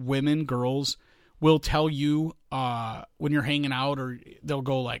women, girls, will tell you when you're hanging out, or they'll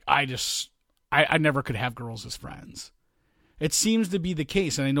go like, I never could have girls as friends. It seems to be the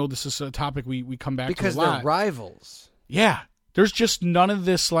case, and I know this is a topic we come back because to a lot. They're rivals. Yeah. There's just none of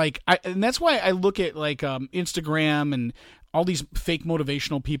this, like, and that's why I look at, like, Instagram and all these fake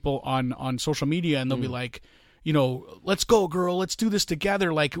motivational people on social media, and they'll be like, let's go, girl, let's do this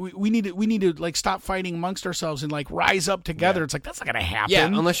together. Like, we need to, like, stop fighting amongst ourselves and, like, rise up together. Yeah. It's like, that's not going to happen. Yeah,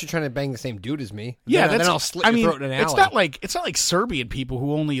 unless you're trying to bang the same dude as me. Yeah, then I'll slit your throat in an alley. It's not like Serbian people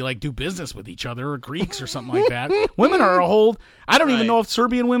who only, like, do business with each other, or Greeks or something like that. Women are a whole... I don't even know if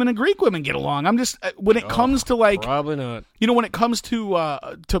Serbian women and Greek women get along. I'm just... When it comes to, like... Probably not. When it comes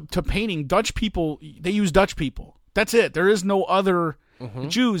to painting, Dutch people, they use Dutch people. That's it. There is no other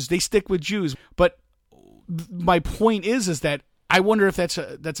Jews. They stick with Jews. But my point is that I wonder if that's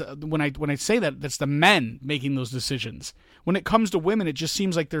when I say that, that's the men making those decisions. When it comes to women, it just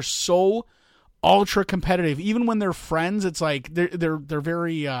seems like they're so ultra competitive. Even when they're friends, it's like they're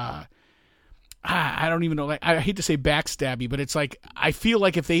very I don't even know. Like, I hate to say backstabby, but it's like I feel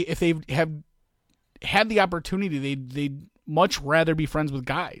like if they have had the opportunity, they'd much rather be friends with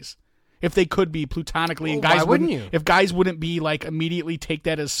guys. If they could be platonically, and guys why wouldn't you? If guys wouldn't be like immediately take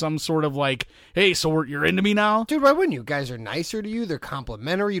that as some sort of like, hey, so you're into me now, dude. Why wouldn't you? Guys are nicer to you. They're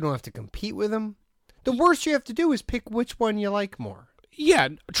complimentary. You don't have to compete with them. The worst you have to do is pick which one you like more. Yeah,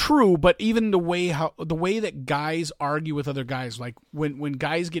 true. But even the way that guys argue with other guys, like when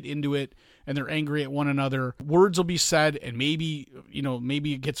guys get into it and they're angry at one another, words will be said, and maybe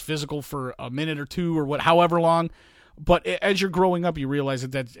it gets physical for a minute or two or however long. But as you're growing up, you realize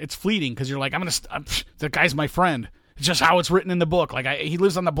that it's fleeting, because you're like, the guy's my friend. It's just how it's written in the book. Like he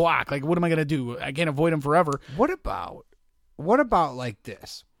lives on the block. Like, what am I gonna do? I can't avoid him forever. What about like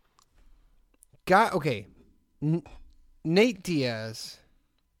this? Nate Diaz.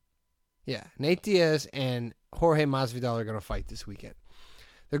 Yeah, Nate Diaz and Jorge Masvidal are gonna fight this weekend.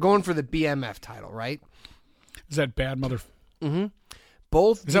 They're going for the BMF title, right? Is that bad mother? Mm-hmm.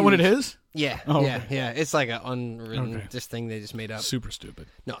 Both. Is that what it is? Yeah, oh, yeah, okay. Yeah. It's like an unwritten this thing they just made up. Super stupid.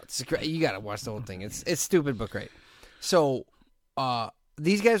 No, it's great. You gotta watch the whole thing. It's stupid but great. So,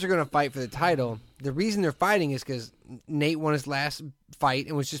 these guys are gonna fight for the title. The reason they're fighting is because Nate won his last fight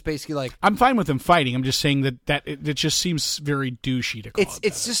and was just basically like, I'm fine with him fighting. I'm just saying that it just seems very douchey to call it.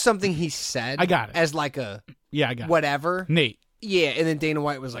 It's just something he said. I got it as like a I got whatever. Nate. Yeah, and then Dana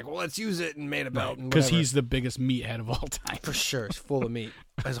White was like, well, let's use it, and made a belt. Because he's the biggest meathead of all time. For sure. It's full of meat.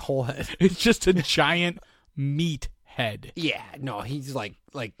 His whole head. It's just a giant meat head. Yeah. No, he's like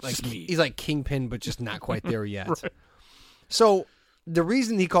meat. He's like Kingpin, but just not quite there yet. Right. So the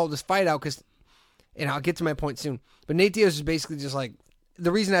reason he called this fight out, and I'll get to my point soon, but Nate Diaz is basically just like,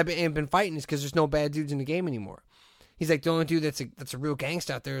 the reason I ain't been fighting is because there's no bad dudes in the game anymore. He's like, the only dude that's a real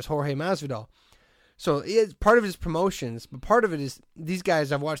gangsta out there is Jorge Masvidal. So it's part of his promotions, but part of it is these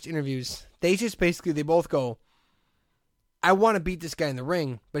guys, I've watched interviews, they both go, I want to beat this guy in the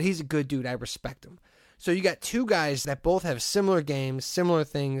ring, but he's a good dude. I respect him. So you got two guys that both have similar games, similar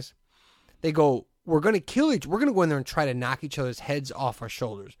things. They go, we're going to go in there and try to knock each other's heads off our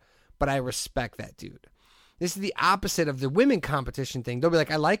shoulders, but I respect that dude. This is the opposite of the women competition thing. They'll be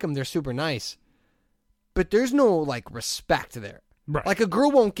like, I like them. They're super nice. But there's no, like, respect there. Right. Like, a girl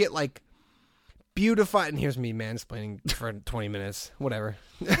won't get, like, beautified, and here's me mansplaining for 20 minutes, whatever.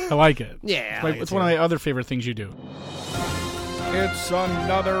 I like it. Yeah, it's one of my other favorite things you do. It's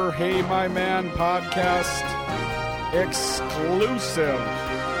another Hey My Man podcast exclusive.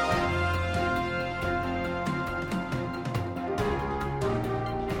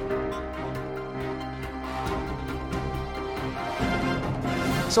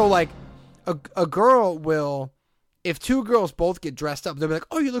 So, like, a girl will, if two girls both get dressed up, they'll be like,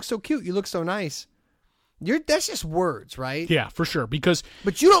 oh, you look so cute, you look so nice. That's just words, right? Yeah, for sure.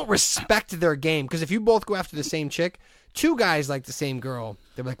 But you don't respect their game, because if you both go after the same chick, two guys like the same girl,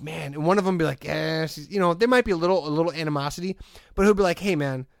 they're like, man, and one of them be like, she's, there might be a little animosity, but he'll be like, hey,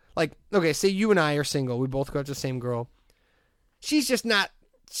 man, like, okay, say you and I are single. We both go after the same girl. She's just not,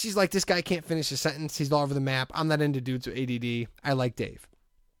 she's like, this guy can't finish a sentence. He's all over the map. I'm not into dudes with ADD. I like Dave.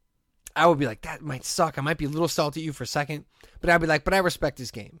 I would be like, that might suck. I might be a little salty at you for a second, but I'd be like, but I respect his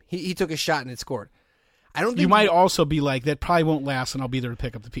game. He took a shot and it scored. I don't think you might also be like, that probably won't last, and I'll be there to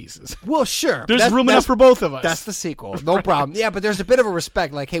pick up the pieces. Well, sure. There's room enough for both of us. That's the sequel. No problem. Yeah, but there's a bit of a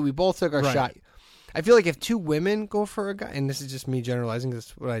respect. Like, hey, we both took our shot. I feel like if two women go for a guy, and this is just me generalizing, this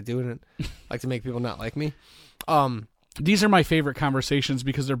is what I do, and I like to make people not like me. These are my favorite conversations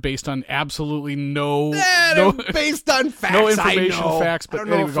because they're based on absolutely they're based on facts. No information, facts. But I don't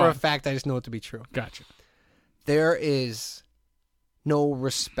know for a fact. I just know it to be true. Gotcha. There is no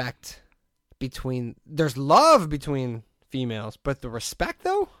respect between. There's love between females, but the respect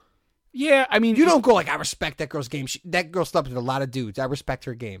though. Yeah, I mean, you don't go like, I respect that girl's game. That girl slept with a lot of dudes. I respect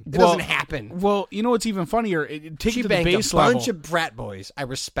her game. It doesn't happen. Well, you know what's even funnier? Take she it to banged the base a level. bunch of brat boys. I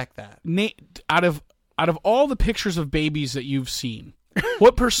respect that. Out of all the pictures of babies that you've seen,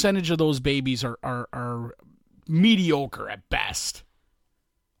 what percentage of those babies are mediocre at best?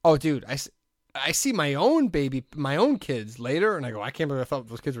 Oh, dude, I see my own kids later, and I go, I can't believe I thought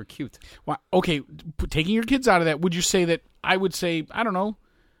those kids were cute. Well, okay, taking your kids out of that, would you say that? I would say, I don't know.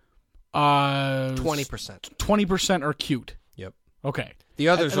 20%. 20% are cute. Yep. Okay. The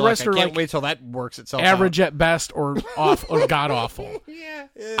others are like, I can't wait till that works itself average out. at best or off or god awful. Yeah.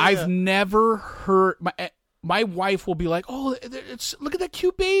 I've never heard my wife will be like, "Oh, look at that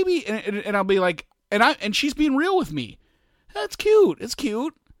cute baby," and I'll be like, and she's being real with me. That's cute. It's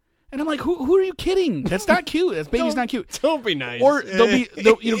cute. And I'm like, who are you kidding? That's not cute. That baby's not cute. Don't be nice. Or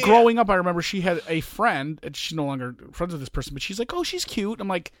growing up, I remember she had a friend, and she's no longer friends with this person, but she's like, oh, she's cute. I'm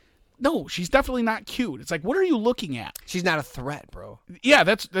like, no, she's definitely not cute. It's like, what are you looking at? She's not a threat, bro. Yeah,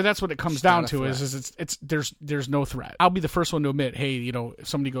 that's what it comes down to. Is there's no threat. I'll be the first one to admit, hey, if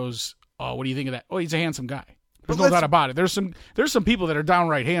somebody goes, oh, what do you think of that? Oh, he's a handsome guy. There's no doubt about it. There's some people that are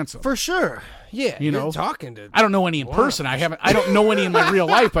downright handsome. For sure. Yeah. You're talking to. I don't know any in person. I don't know any in my real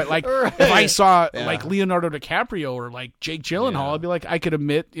life, but like if I saw like Leonardo DiCaprio or like Jake Gyllenhaal, I'd be like, I could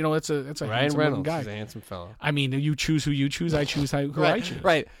admit, it's a Ryan Reynolds guy. He's a handsome fellow. I mean, you choose who you choose, I choose who I choose.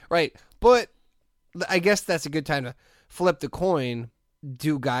 Right. But I guess that's a good time to flip the coin.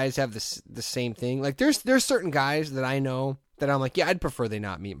 Do guys have the same thing? Like there's certain guys that I know that I'm like, yeah, I'd prefer they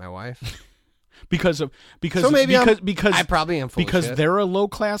not meet my wife. Because I probably am full because of shit. They're a low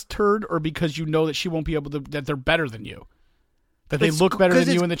class turd, or because you know that she won't be able to, that they're better than you, that they look better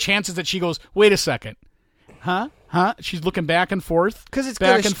than you, and the chances that she goes, wait a second, huh? She's looking back and forth because it's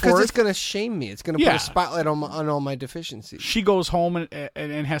going to shame me. It's going to put a spotlight on all my deficiencies. She goes home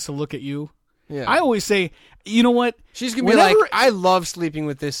and has to look at you. Yeah. I always say, you know what? She's going to be like, I love sleeping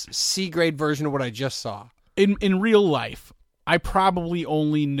with this C grade version of what I just saw. In real life, I probably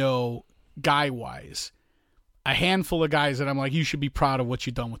only know, guy-wise, a handful of guys that I'm like, you should be proud of what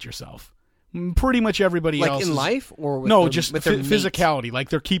you've done with yourself. Pretty much everybody else. Like in life? Or with no, just with physicality. Like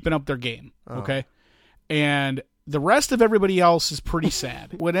they're keeping up their game. Okay? And the rest of everybody else is pretty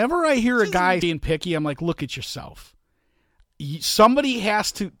sad. Whenever I hear a guy being picky, I'm like, look at yourself. Somebody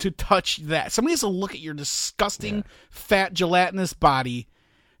has to touch that. Somebody has to look at your disgusting, fat, gelatinous body,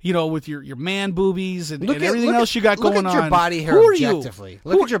 with your man boobies and everything else you got going on. Look at your body hair objectively.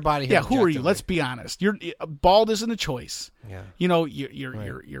 Look at your body hair objectively. Who are you? Let's be honest. Bald isn't a choice. Yeah.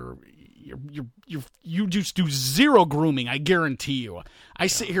 You just do zero grooming, I guarantee you. I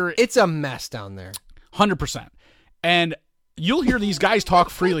sit here. It's a mess down there. 100%. And you'll hear these guys talk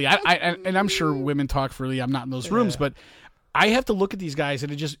freely. And I'm sure women talk freely. I'm not in those rooms, but I have to look at these guys,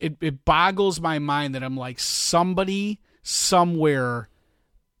 and it boggles my mind that I'm like, somebody somewhere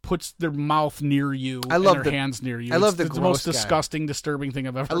puts their mouth near you and their hands near you. It's the most disgusting, disturbing thing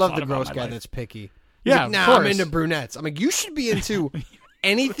I've ever thought about. I love the gross guy that's picky. Yeah, like, I'm into brunettes. I'm like, you should be into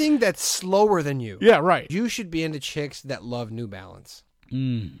anything that's slower than you. Yeah, right. You should be into chicks that love New Balance.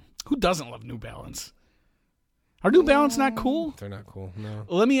 Who doesn't love New Balance? Are New Balance not cool? They're not cool, no.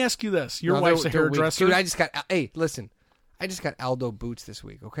 Let me ask you this. Your wife's a hairdresser. Dude, hey, listen. I just got Aldo boots this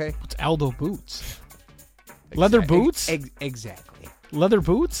week, okay? What's Aldo boots? Leather boots? Exactly. Leather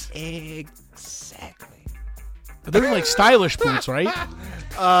boots? Exactly. They're like stylish boots, right?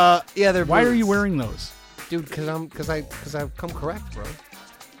 Yeah, they're Why boots. are you wearing those? Dude, because I've come correct, bro.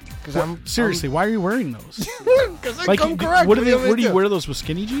 Because seriously, why are you wearing those? Because I come correct. Where do you wear those with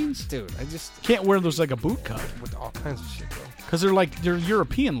skinny jeans? Dude, I just can't wear those like a boot cut with all kinds of shit, bro. Because they're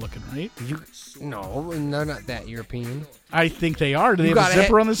European looking, right? No, they're not that European. I think they are. Do they have a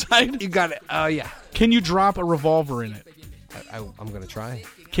zipper on the side? You got it. Yeah. Can you drop a revolver in it? I'm gonna try.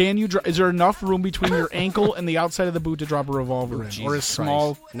 Can you? Is there enough room between your ankle and the outside of the boot to drop a revolver in, or a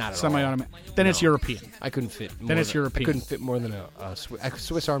small semi-automatic? Then it's European. I couldn't fit. European. I couldn't fit more than a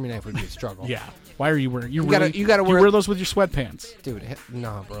Swiss Army knife would be a struggle. Yeah. Why are you wearing? You gotta wear those with your sweatpants, dude.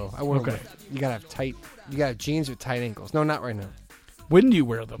 Nah, bro. I wear them. You gotta have tight. You gotta have jeans with tight ankles. No, not right now. When do you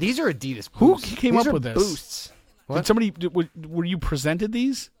wear them? These are Adidas boots. Who came up with this? Boosts. What? Did somebody? Were you presented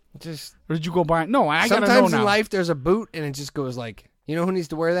these? Just. Or did you go buy? No, I gotta know now. Sometimes in life, there's a boot, and it just goes like. You know who needs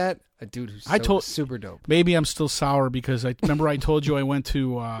to wear that? A dude who's super dope. Maybe I'm still sour because I remember I told you I went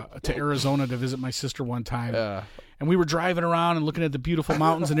to Arizona to visit my sister one time, and we were driving around and looking at the beautiful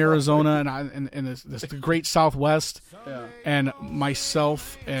mountains in Arizona and the great Southwest. Yeah. And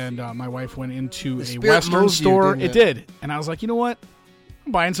myself and my wife went into a Western store. It did, and I was like, you know what?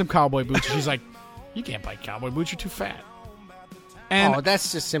 I'm buying some cowboy boots. She's like, you can't buy cowboy boots. You're too fat. And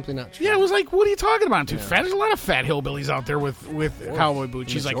that's just simply not true. Yeah, it was like, what are you talking about? I'm too fat. There's a lot of fat hillbillies out there with cowboy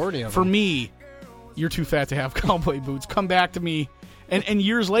boots. She's like, for me, you're too fat to have cowboy boots. Come back to me. And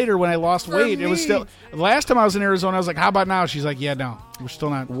years later, when I lost weight, it was still. The last time I was in Arizona, I was like, how about now? She's like, yeah, no, we're still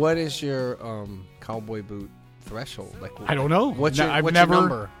not. What is your cowboy boot threshold? Like, I don't know. What's your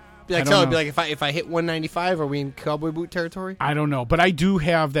number? Be like, if I hit 195, are we in cowboy boot territory? I don't know, but I do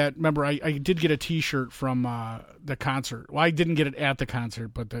have that. Remember, I did get a T-shirt from the concert. Well, I didn't get it at the concert,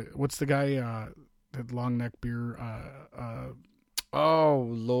 but what's the guy that long neck beer? Oh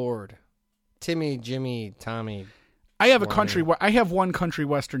Lord, Timmy, Jimmy, Tommy. I have I have one country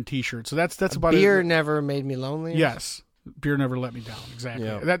western T-shirt, so that's about beer it. never made me lonely. Yes. Beer never let me down. Exactly.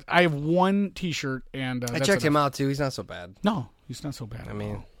 Yep. That I have one T-shirt, and I checked him out too. He's not so bad. No, he's not so bad. I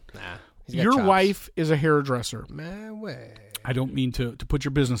mean. Nah. Your wife is a hairdresser. My way. I don't mean to put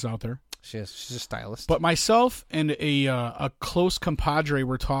your business out there. She's a stylist. But myself and a close compadre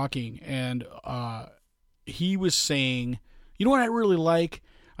were talking, and he was saying, you know what I really like?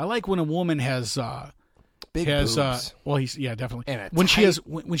 I like when a woman has big boobs. Well, definitely. And when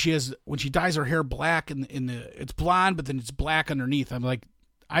she dyes her hair black and it's blonde, but then it's black underneath. I'm like,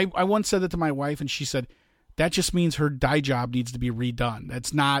 I once said that to my wife, and she said, that just means her dye job needs to be redone.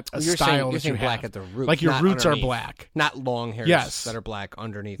 That's not a style that you have. Black at the roots, like your roots underneath. Are black, not long hairs that are black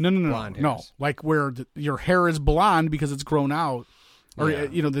underneath. No. Like where your hair is blonde because it's grown out, or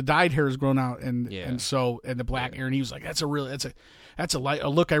the dyed hair is grown out, and the black hair. And he was like, that's a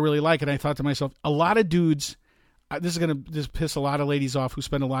look I really like. And I thought to myself, a lot of dudes, this is gonna piss a lot of ladies off who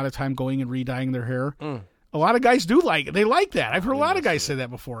spend a lot of time going and re-dyeing their hair. A lot of guys do like it. They like that. I've heard a lot of guys say that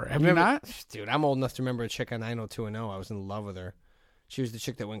before. Have you not? Dude, I'm old enough to remember a chick on 90210. I was in love with her. She was the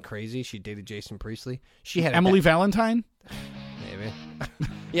chick that went crazy. She dated Jason Priestley. She had Emily Valentine? Maybe.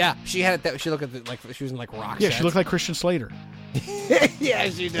 Yeah, she had it. She looked at like she was in like rock. Yeah, she looked like Christian Slater. Yeah,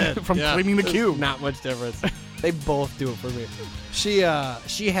 she did. From Cleaning the Cube. Not much difference. They both do it for me. She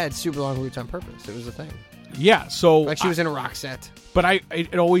had super long roots on purpose. It was a thing. Yeah, so like she was in a rock set. But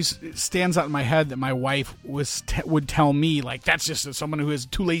it always stands out in my head that my wife would tell me, like, that's just someone who is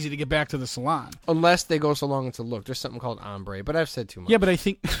too lazy to get back to the salon. Unless they go so long it's a look. There's something called Ombre, but I've said too much. Yeah, but I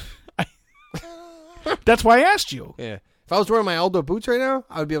think that's why I asked you. Yeah, if I was wearing my Aldo boots right now,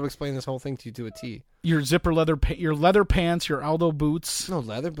 I would be able to explain this whole thing to you to a T. Your zipper leather, your leather pants, your Aldo boots. No,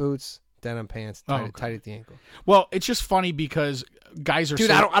 leather boots. Denim pants, tight at the ankle. Well, it's just funny because guys are. Dude,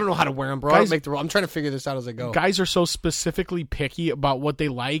 I don't know how to wear them, bro. I don't make the rule. I'm trying to figure this out as I go. Guys are so specifically picky about what they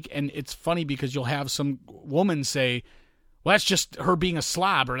like, and it's funny because you'll have some woman say, "Well, that's just her being a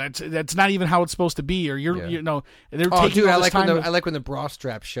slob," or "That's not even how it's supposed to be," or you know, they're taking. Dude, I like when the bra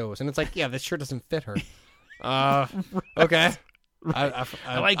strap shows, and it's like, yeah, this shirt doesn't fit her. Okay,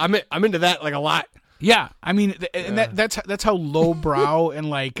 right. I'm into that like a lot. Yeah, I mean, and that's how lowbrow and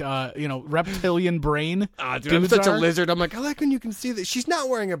like reptilian brain. Dude, I'm such a lizard. I'm like, I like when you can see that she's not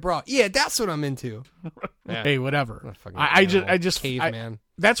wearing a bra. Yeah, that's what I'm into. Yeah. Hey, whatever. I just caveman.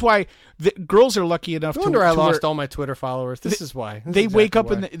 That's why girls are lucky enough. No wonder I lost all my Twitter followers. This is why they wake up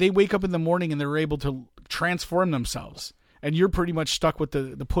in the morning and they're able to transform themselves, and you're pretty much stuck with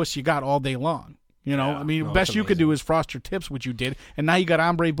the puss you got all day long. You know, I mean, best you could do is frost your tips, which you did, and now you got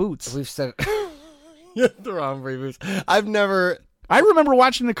ombre boots. We've said it. They're ombre boots. I remember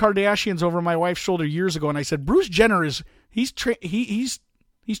watching the Kardashians over my wife's shoulder years ago, and I said, Bruce Jenner he's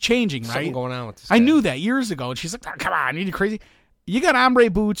changing, right? Something going on with this guy. I knew that years ago, and she's like, oh, come on, are you crazy? You got ombre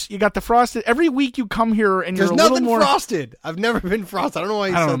boots. You got the frosted. Every week you come here and There's you're a little nothing more frosted. I've never been frosted. I don't know why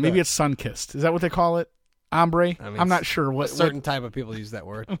you I don't said know. Maybe that. it's sun-kissed. Is that what they call it? Ombre? I mean, I'm not sure. A certain type of people use that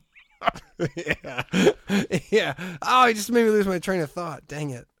word. Yeah. Yeah. Oh, it just made me lose my train of thought. Dang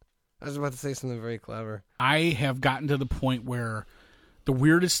it. I was about to say something very clever. I have gotten to the point where the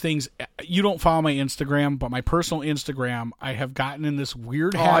weirdest things, you don't follow my Instagram, but my personal Instagram, I have gotten in this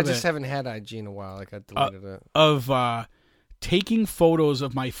weird habit. I just haven't had IG in a while. Like I deleted it. Of taking photos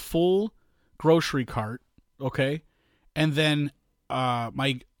of my full grocery cart, okay? And then I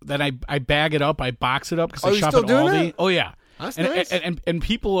bag it up, I box it up because I shop at Aldi. Oh yeah. That's nice. And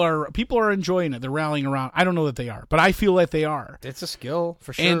people are enjoying it. They're rallying around. I don't know that they are, but I feel that they are. It's a skill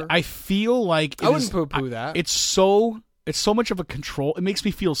for sure. And I feel like I wouldn't poo-poo that. It's so much of a control. It makes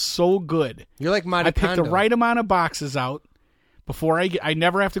me feel so good. You're like Marie I pick Kondo. the right amount of boxes out before I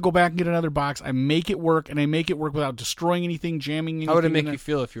never have to go back and get another box. I make it work, and I make it work without destroying anything, jamming anything. How would it make you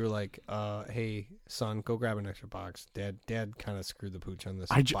feel if you were like, hey, son, go grab an extra box? Dad kind of screwed the pooch on this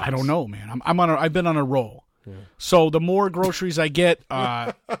box. I don't know, man. I've been on a roll. Yeah. So the more groceries I get,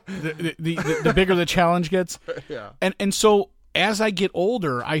 the bigger the challenge gets. Yeah. And so as I get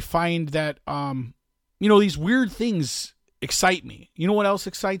older, I find that these weird things excite me. You know what else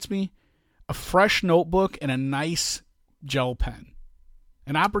excites me? A fresh notebook and a nice gel pen.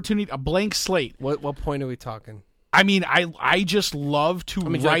 An opportunity, a blank slate. What point are we talking? I mean, I just love to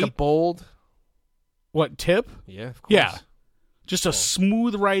write. Like a bold? What, tip? Yeah, of course. Yeah. Just a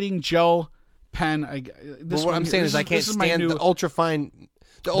smooth writing gel pen. What I'm saying is I can't stand the ultrafine.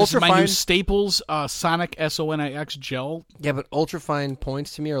 This is my new Staples Sonic SONIX gel. Yeah, but ultrafine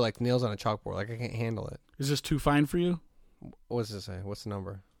points to me are like nails on a chalkboard. Like I can't handle it. Is this too fine for you? What does it say? What's the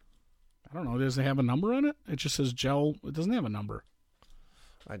number? I don't know. Does it have a number on it? It just says gel. It doesn't have a number.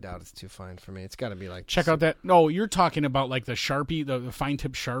 I doubt it's too fine for me. It's got to be like... Check out that... No, you're talking about like the Sharpie, the fine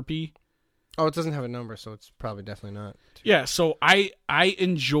tip Sharpie. Oh, it doesn't have a number, so it's probably definitely not. Yeah, so I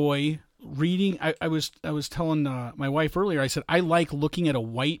enjoy reading. I was telling my wife earlier, I said, I like looking at a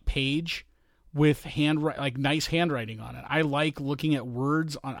white page with nice handwriting on it. I like looking at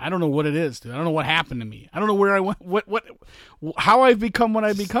words on... I don't know what it is, dude. I don't know what happened to me. I don't know where I went, how I've become what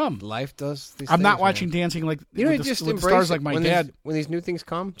I've become. Life does these I'm things, not watching man. Dancing like just with the stars like my dad. When these new things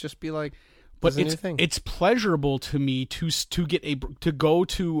come, just be like, but new thing. It's pleasurable to me to go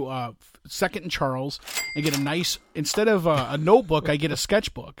to Second and Charles and get a nice, instead of a notebook, I get a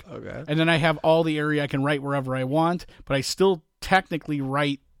sketchbook. Okay. And then I have all the area I can write wherever I want, but I still technically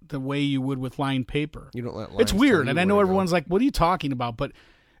write the way you would with lined paper. You don't let lines. It's weird, and I know everyone's like, "What are you talking about?" But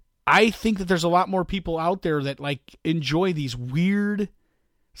I think that there's a lot more people out there that like enjoy these weird,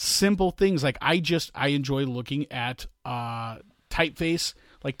 simple things. Like I enjoy looking at typeface,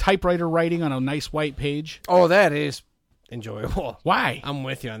 like typewriter writing on a nice white page. Oh, that is enjoyable. Why? I'm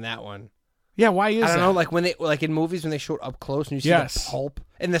with you on that one. Yeah, why is that? I don't know, like when they in movies when they show it up close and you see the pulp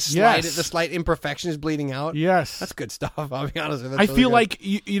and the slight imperfection is bleeding out. Yes, that's good stuff. I'll be honest with you. I feel like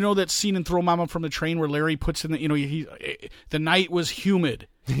you know that scene in Throw Mama from the Train where Larry puts in the night was humid.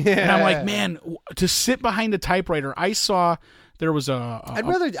 Yeah. And I'm like, man, to sit behind a typewriter. I saw there was I'd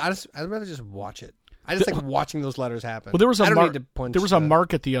rather just watch it. I just like watching those letters happen. Well, there was a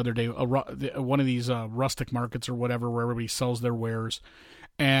market the other day, one of these rustic markets or whatever, where everybody sells their wares.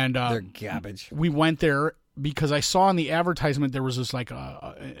 And they're garbage. We went there because I saw in the advertisement there was this like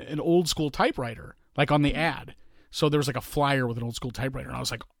an old school typewriter, like on the ad. So there was like a flyer with an old school typewriter, and I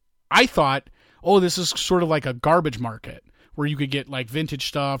was like, I thought, oh, this is sort of like a garbage market where you could get like vintage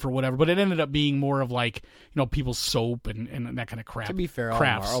stuff or whatever. But it ended up being more of like people's soap and that kind of crap. To be fair,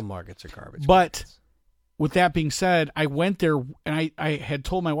 all markets are garbage. But markets. With that being said, I went there and I had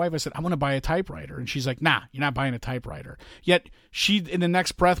told my wife, I said, I'm going to buy a typewriter. And she's like, nah, you're not buying a typewriter. Yet she, in the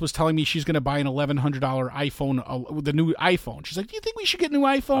next breath, was telling me she's going to buy an $1,100 iPhone, the new iPhone. She's like, do you think we should get new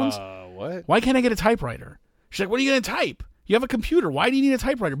iPhones? What? Why can't I get a typewriter? She's like, what are you going to type? You have a computer. Why do you need a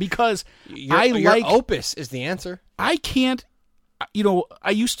typewriter? Because your Opus is the answer. I can't,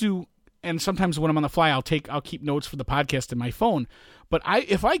 I used to, and sometimes when I'm on the fly, I'll keep notes for the podcast in my phone. But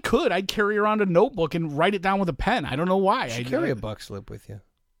if I could, I'd carry around a notebook and write it down with a pen. I don't know why. You should carry a buck slip with you.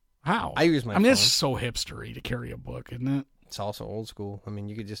 How? I use my phone. It's so hipstery to carry a book, isn't it? It's also old school. I mean,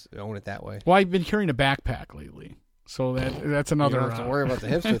 you could just own it that way. Well, I've been carrying a backpack lately. So that's another... You don't have to worry about the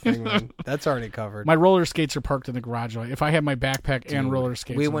hipster thing, man. That's already covered. My roller skates are parked in the garage. If I had my backpack and roller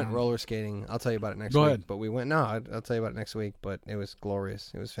skates... We went roller skating. I'll tell you about it next week. Go ahead. But we went... No, I'll tell you about it next week. But it was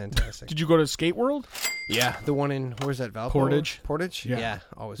glorious. It was fantastic. Did you go to Skate World? Yeah. The one in... Where's that? Valpo? Portage? Yeah.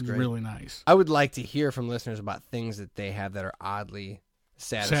 Always it was great. Really nice. I would like to hear from listeners about things that they have that are oddly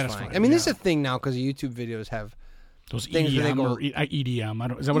satisfying. I mean, this is a thing now because YouTube videos have... Those things where they EDM go, or EDM. I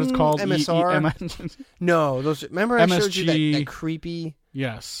don't. Is that what it's called? MSR. No, those. Remember I showed you that creepy.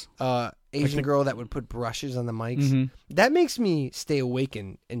 Yes. Asian girl that would put brushes on the mics. Mm-hmm. That makes me stay awake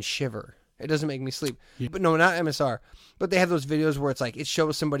and shiver. It doesn't make me sleep. Yeah. But no, not MSR. But they have those videos where it's like it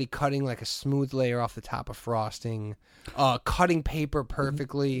shows somebody cutting like a smooth layer off the top of frosting, cutting paper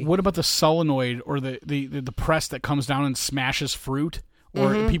perfectly. What about the solenoid or the press that comes down and smashes fruit?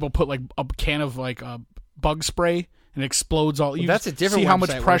 Or people put like a can of like bug spray and it explodes all. You that's a different. See how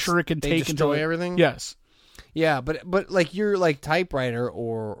much pressure it can take to destroy everything. Yes. Yeah, but like your like typewriter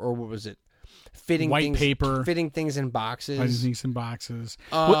or what was it? Fitting white paper, fitting things in boxes. Fitting things in boxes.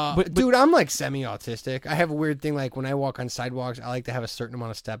 But dude, I'm like semi-autistic. I have a weird thing. Like when I walk on sidewalks, I like to have a certain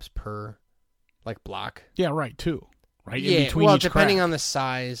amount of steps per like block. Yeah, right. Too. Right. Yeah. In between well, each depending crack. on the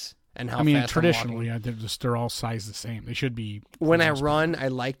size and how. I mean, fast traditionally, they're all sized the same. They should be. When I run, I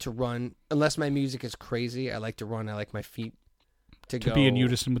like to run unless my music is crazy. I like to run. I like my feet to go be in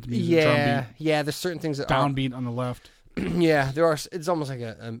unison with the music. Drum beat, yeah. There's certain things that downbeat on the left. Yeah, there are. It's almost like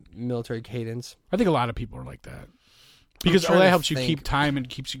a military cadence. I think a lot of people are like that because that helps you keep time and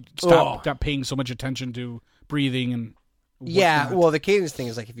keeps you stop paying so much attention to breathing and. Yeah, well, the cadence thing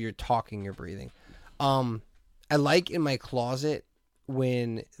is like if you're talking, you're breathing. I like in my closet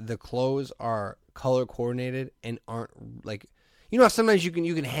when the clothes are color coordinated and aren't like, you know, sometimes you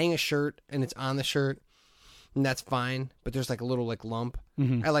can hang a shirt and it's on the shirt. And that's fine, but there's like a little like lump.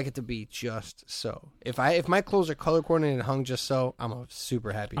 Mm-hmm. I like it to be just so. If my clothes are color coordinated and hung just so, I'm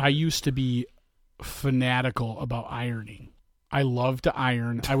super happy. I used to be fanatical about ironing. I love to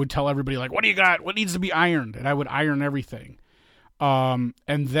iron. I would tell everybody like, "What do you got? What needs to be ironed?" And I would iron everything. And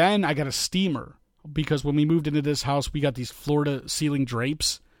then I got a steamer because when we moved into this house, we got these floor to ceiling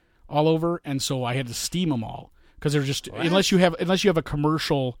drapes all over, and so I had to steam them all because they're just unless you have a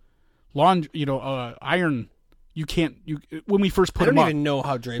commercial iron. You can't. When we first put them up, I don't even know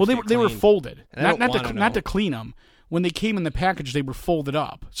how drapes. Well, they were folded, not to clean them. When they came in the package, they were folded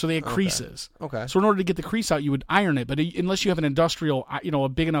up, so they had creases. Okay. So in order to get the crease out, you would iron it. But unless you have an industrial, a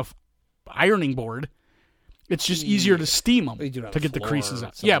big enough ironing board, it's just easier to steam them to get the creases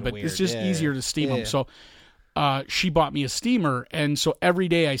out. Yeah, but it's just easier to steam them. So she bought me a steamer, and so every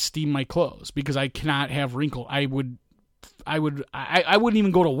day I steam my clothes because I cannot have wrinkle. I wouldn't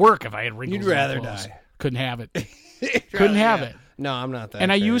even go to work if I had wrinkles. You'd rather in my clothes. die. Couldn't have it. Couldn't have it. No, I'm not that.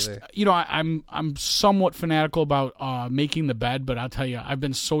 And I used, I'm somewhat fanatical about making the bed, but I'll tell you, I've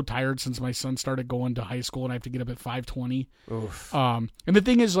been so tired since my son started going to high school, and I have to get up at 5:20. Oof. And the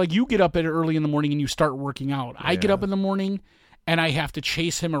thing is, like, you get up at early in the morning and you start working out. Yeah. I get up in the morning and I have to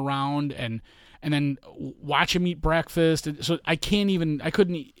chase him around and then watch him eat breakfast. So I couldn't.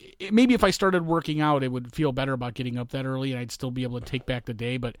 Maybe if I started working out, it would feel better about getting up that early, and I'd still be able to take back the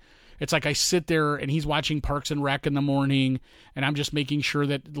day. But it's like I sit there and he's watching Parks and Rec in the morning, and I'm just making sure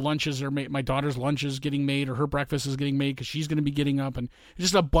that lunches are made. My daughter's lunch is getting made, or her breakfast is getting made because she's going to be getting up, and it's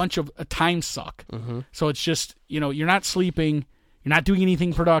just a bunch of a time suck. Mm-hmm. So it's just you're not sleeping, you're not doing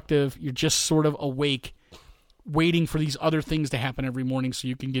anything productive, you're just sort of awake, waiting for these other things to happen every morning so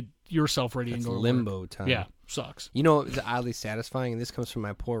you can get yourself ready and go to limbo work. time. Yeah, sucks. You know, it's oddly satisfying, and this comes from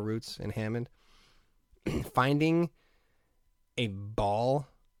my poor roots in Hammond. Finding a ball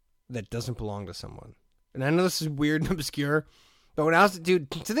that doesn't belong to someone. And I know this is weird and obscure, but when I was,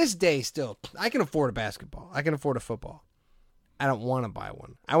 dude, to this day still, I can afford a basketball. I can afford a football. I don't want to buy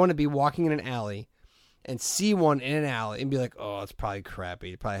one. I want to be walking in an alley and see one in an alley and be like, oh, it's probably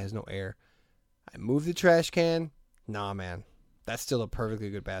crappy. It probably has no air. I move the trash can. Nah, man. That's still a perfectly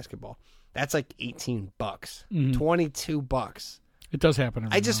good basketball. That's like $18, $22. It does happen.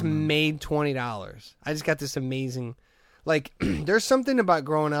 I just made $20. I just got this amazing, like, there's something about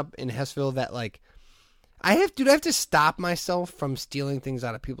growing up in Hessville that, like, I have to stop myself from stealing things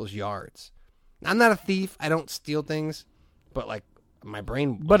out of people's yards. I'm not a thief. I don't steal things, but, like, my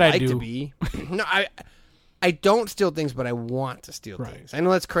brain would like to be. No, I don't steal things, but I want to steal things. I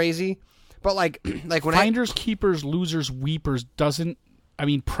know that's crazy. But like when finders, keepers, losers, weepers doesn't. I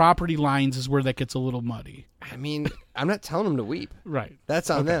mean, property lines is where that gets a little muddy. I mean, I'm not telling them to weep. Right. That's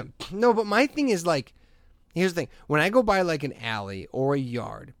on them. No, but my thing is like, here's the thing: when I go by like an alley or a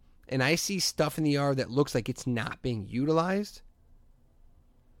yard, and I see stuff in the yard that looks like it's not being utilized,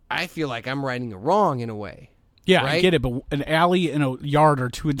 I feel like I'm righting a wrong in a way. Yeah, right? I get it, but an alley and a yard are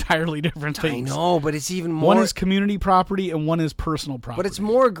two entirely different things. I know, but it's even more... One is community property and one is personal property. But it's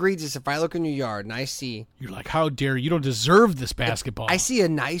more egregious if I look in your yard and I see... You're like, how dare you? You don't deserve this basketball. I see a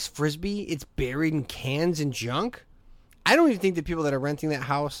nice Frisbee. It's buried in cans and junk. I don't even think the people that are renting that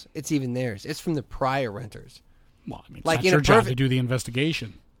house, it's even theirs. It's from the prior renters. Well, I mean, it's like not your job to do the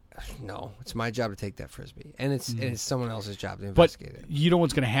investigation. No, it's my job to take that Frisbee. And it's someone else's job to investigate it. You know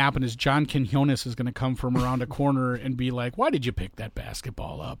what's going to happen is John Quinones is going to come from around a corner and be like, why did you pick that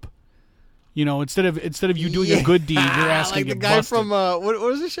basketball up? You know, instead of you doing a good deed, you're asking like the to guy busted. from what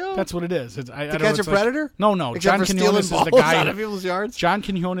was the show? That's what it is. To Catch a Predator? No. Except John Quinones is the guy out of people's yards. John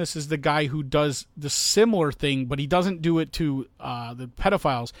Quinones is the guy who does the similar thing, but he doesn't do it to the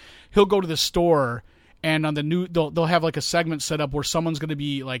pedophiles. He'll go to the store, and on the new they'll have like a segment set up where someone's going to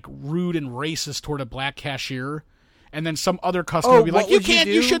be like rude and racist toward a black cashier, and then some other customer will be like,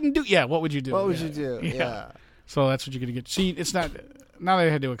 you shouldn't do. Yeah, what would you do? What would you do? Yeah. So that's what you're going to get. See, it's not. Now that I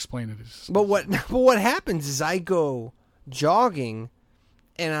had to explain it. But what happens is I go jogging,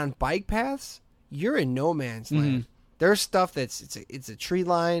 and on bike paths, you're in no man's land. There's stuff it's a tree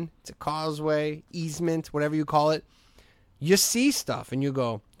line, it's a causeway, easement, whatever you call it. You see stuff, and you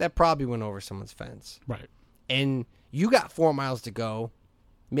go, that probably went over someone's fence. Right. And you got 4 miles to go.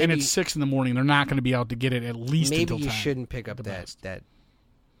 Maybe, and it's 6 in the morning. They're not going to be out to get it at least until time. Maybe you shouldn't pick up that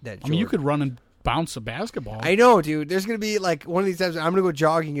I mean, you could run and bounce a basketball. I know, dude. There's going to be like one of these times I'm going to go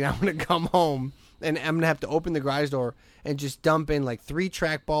jogging and I'm going to come home and I'm going to have to open the garage door and just dump in like 3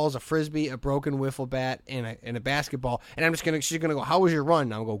 track balls, a Frisbee, a broken wiffle bat, and a basketball. And I'm just going to, she's going to go, how was your run?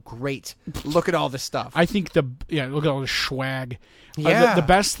 And I'll go, great. Look at all this stuff. I think look at all the swag. Yeah. The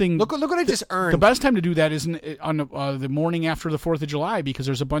best thing. Look what I just earned. The best time to do that isn't on the morning after the 4th of July because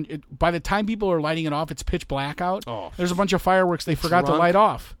there's a bunch, by the time people are lighting it off, it's pitch black out. Oh, there's a bunch of fireworks they forgot to light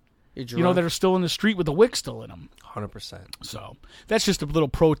off. You know, that are still in the street with the wick still in them. 100%. So that's just a little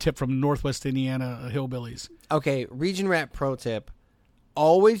pro tip from Northwest Indiana hillbillies. Okay, Region Rat pro tip.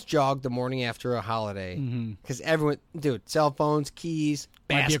 Always jog the morning after a holiday. Because everyone, dude, cell phones, keys,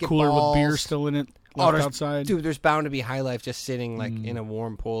 Might basketballs. be a cooler with beer still in it left outside. Dude, there's bound to be High Life just sitting like in a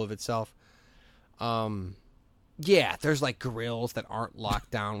warm pool of itself. Yeah, there's like grills that aren't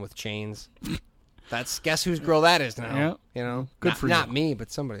locked down with chains. Guess whose grill that is now. Yeah. You know, Good for you. Not me,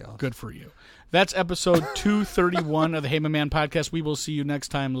 but somebody else. Good for you. That's episode 231 of the Hey My Man podcast. We will see you next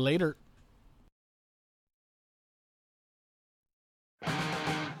time. Later.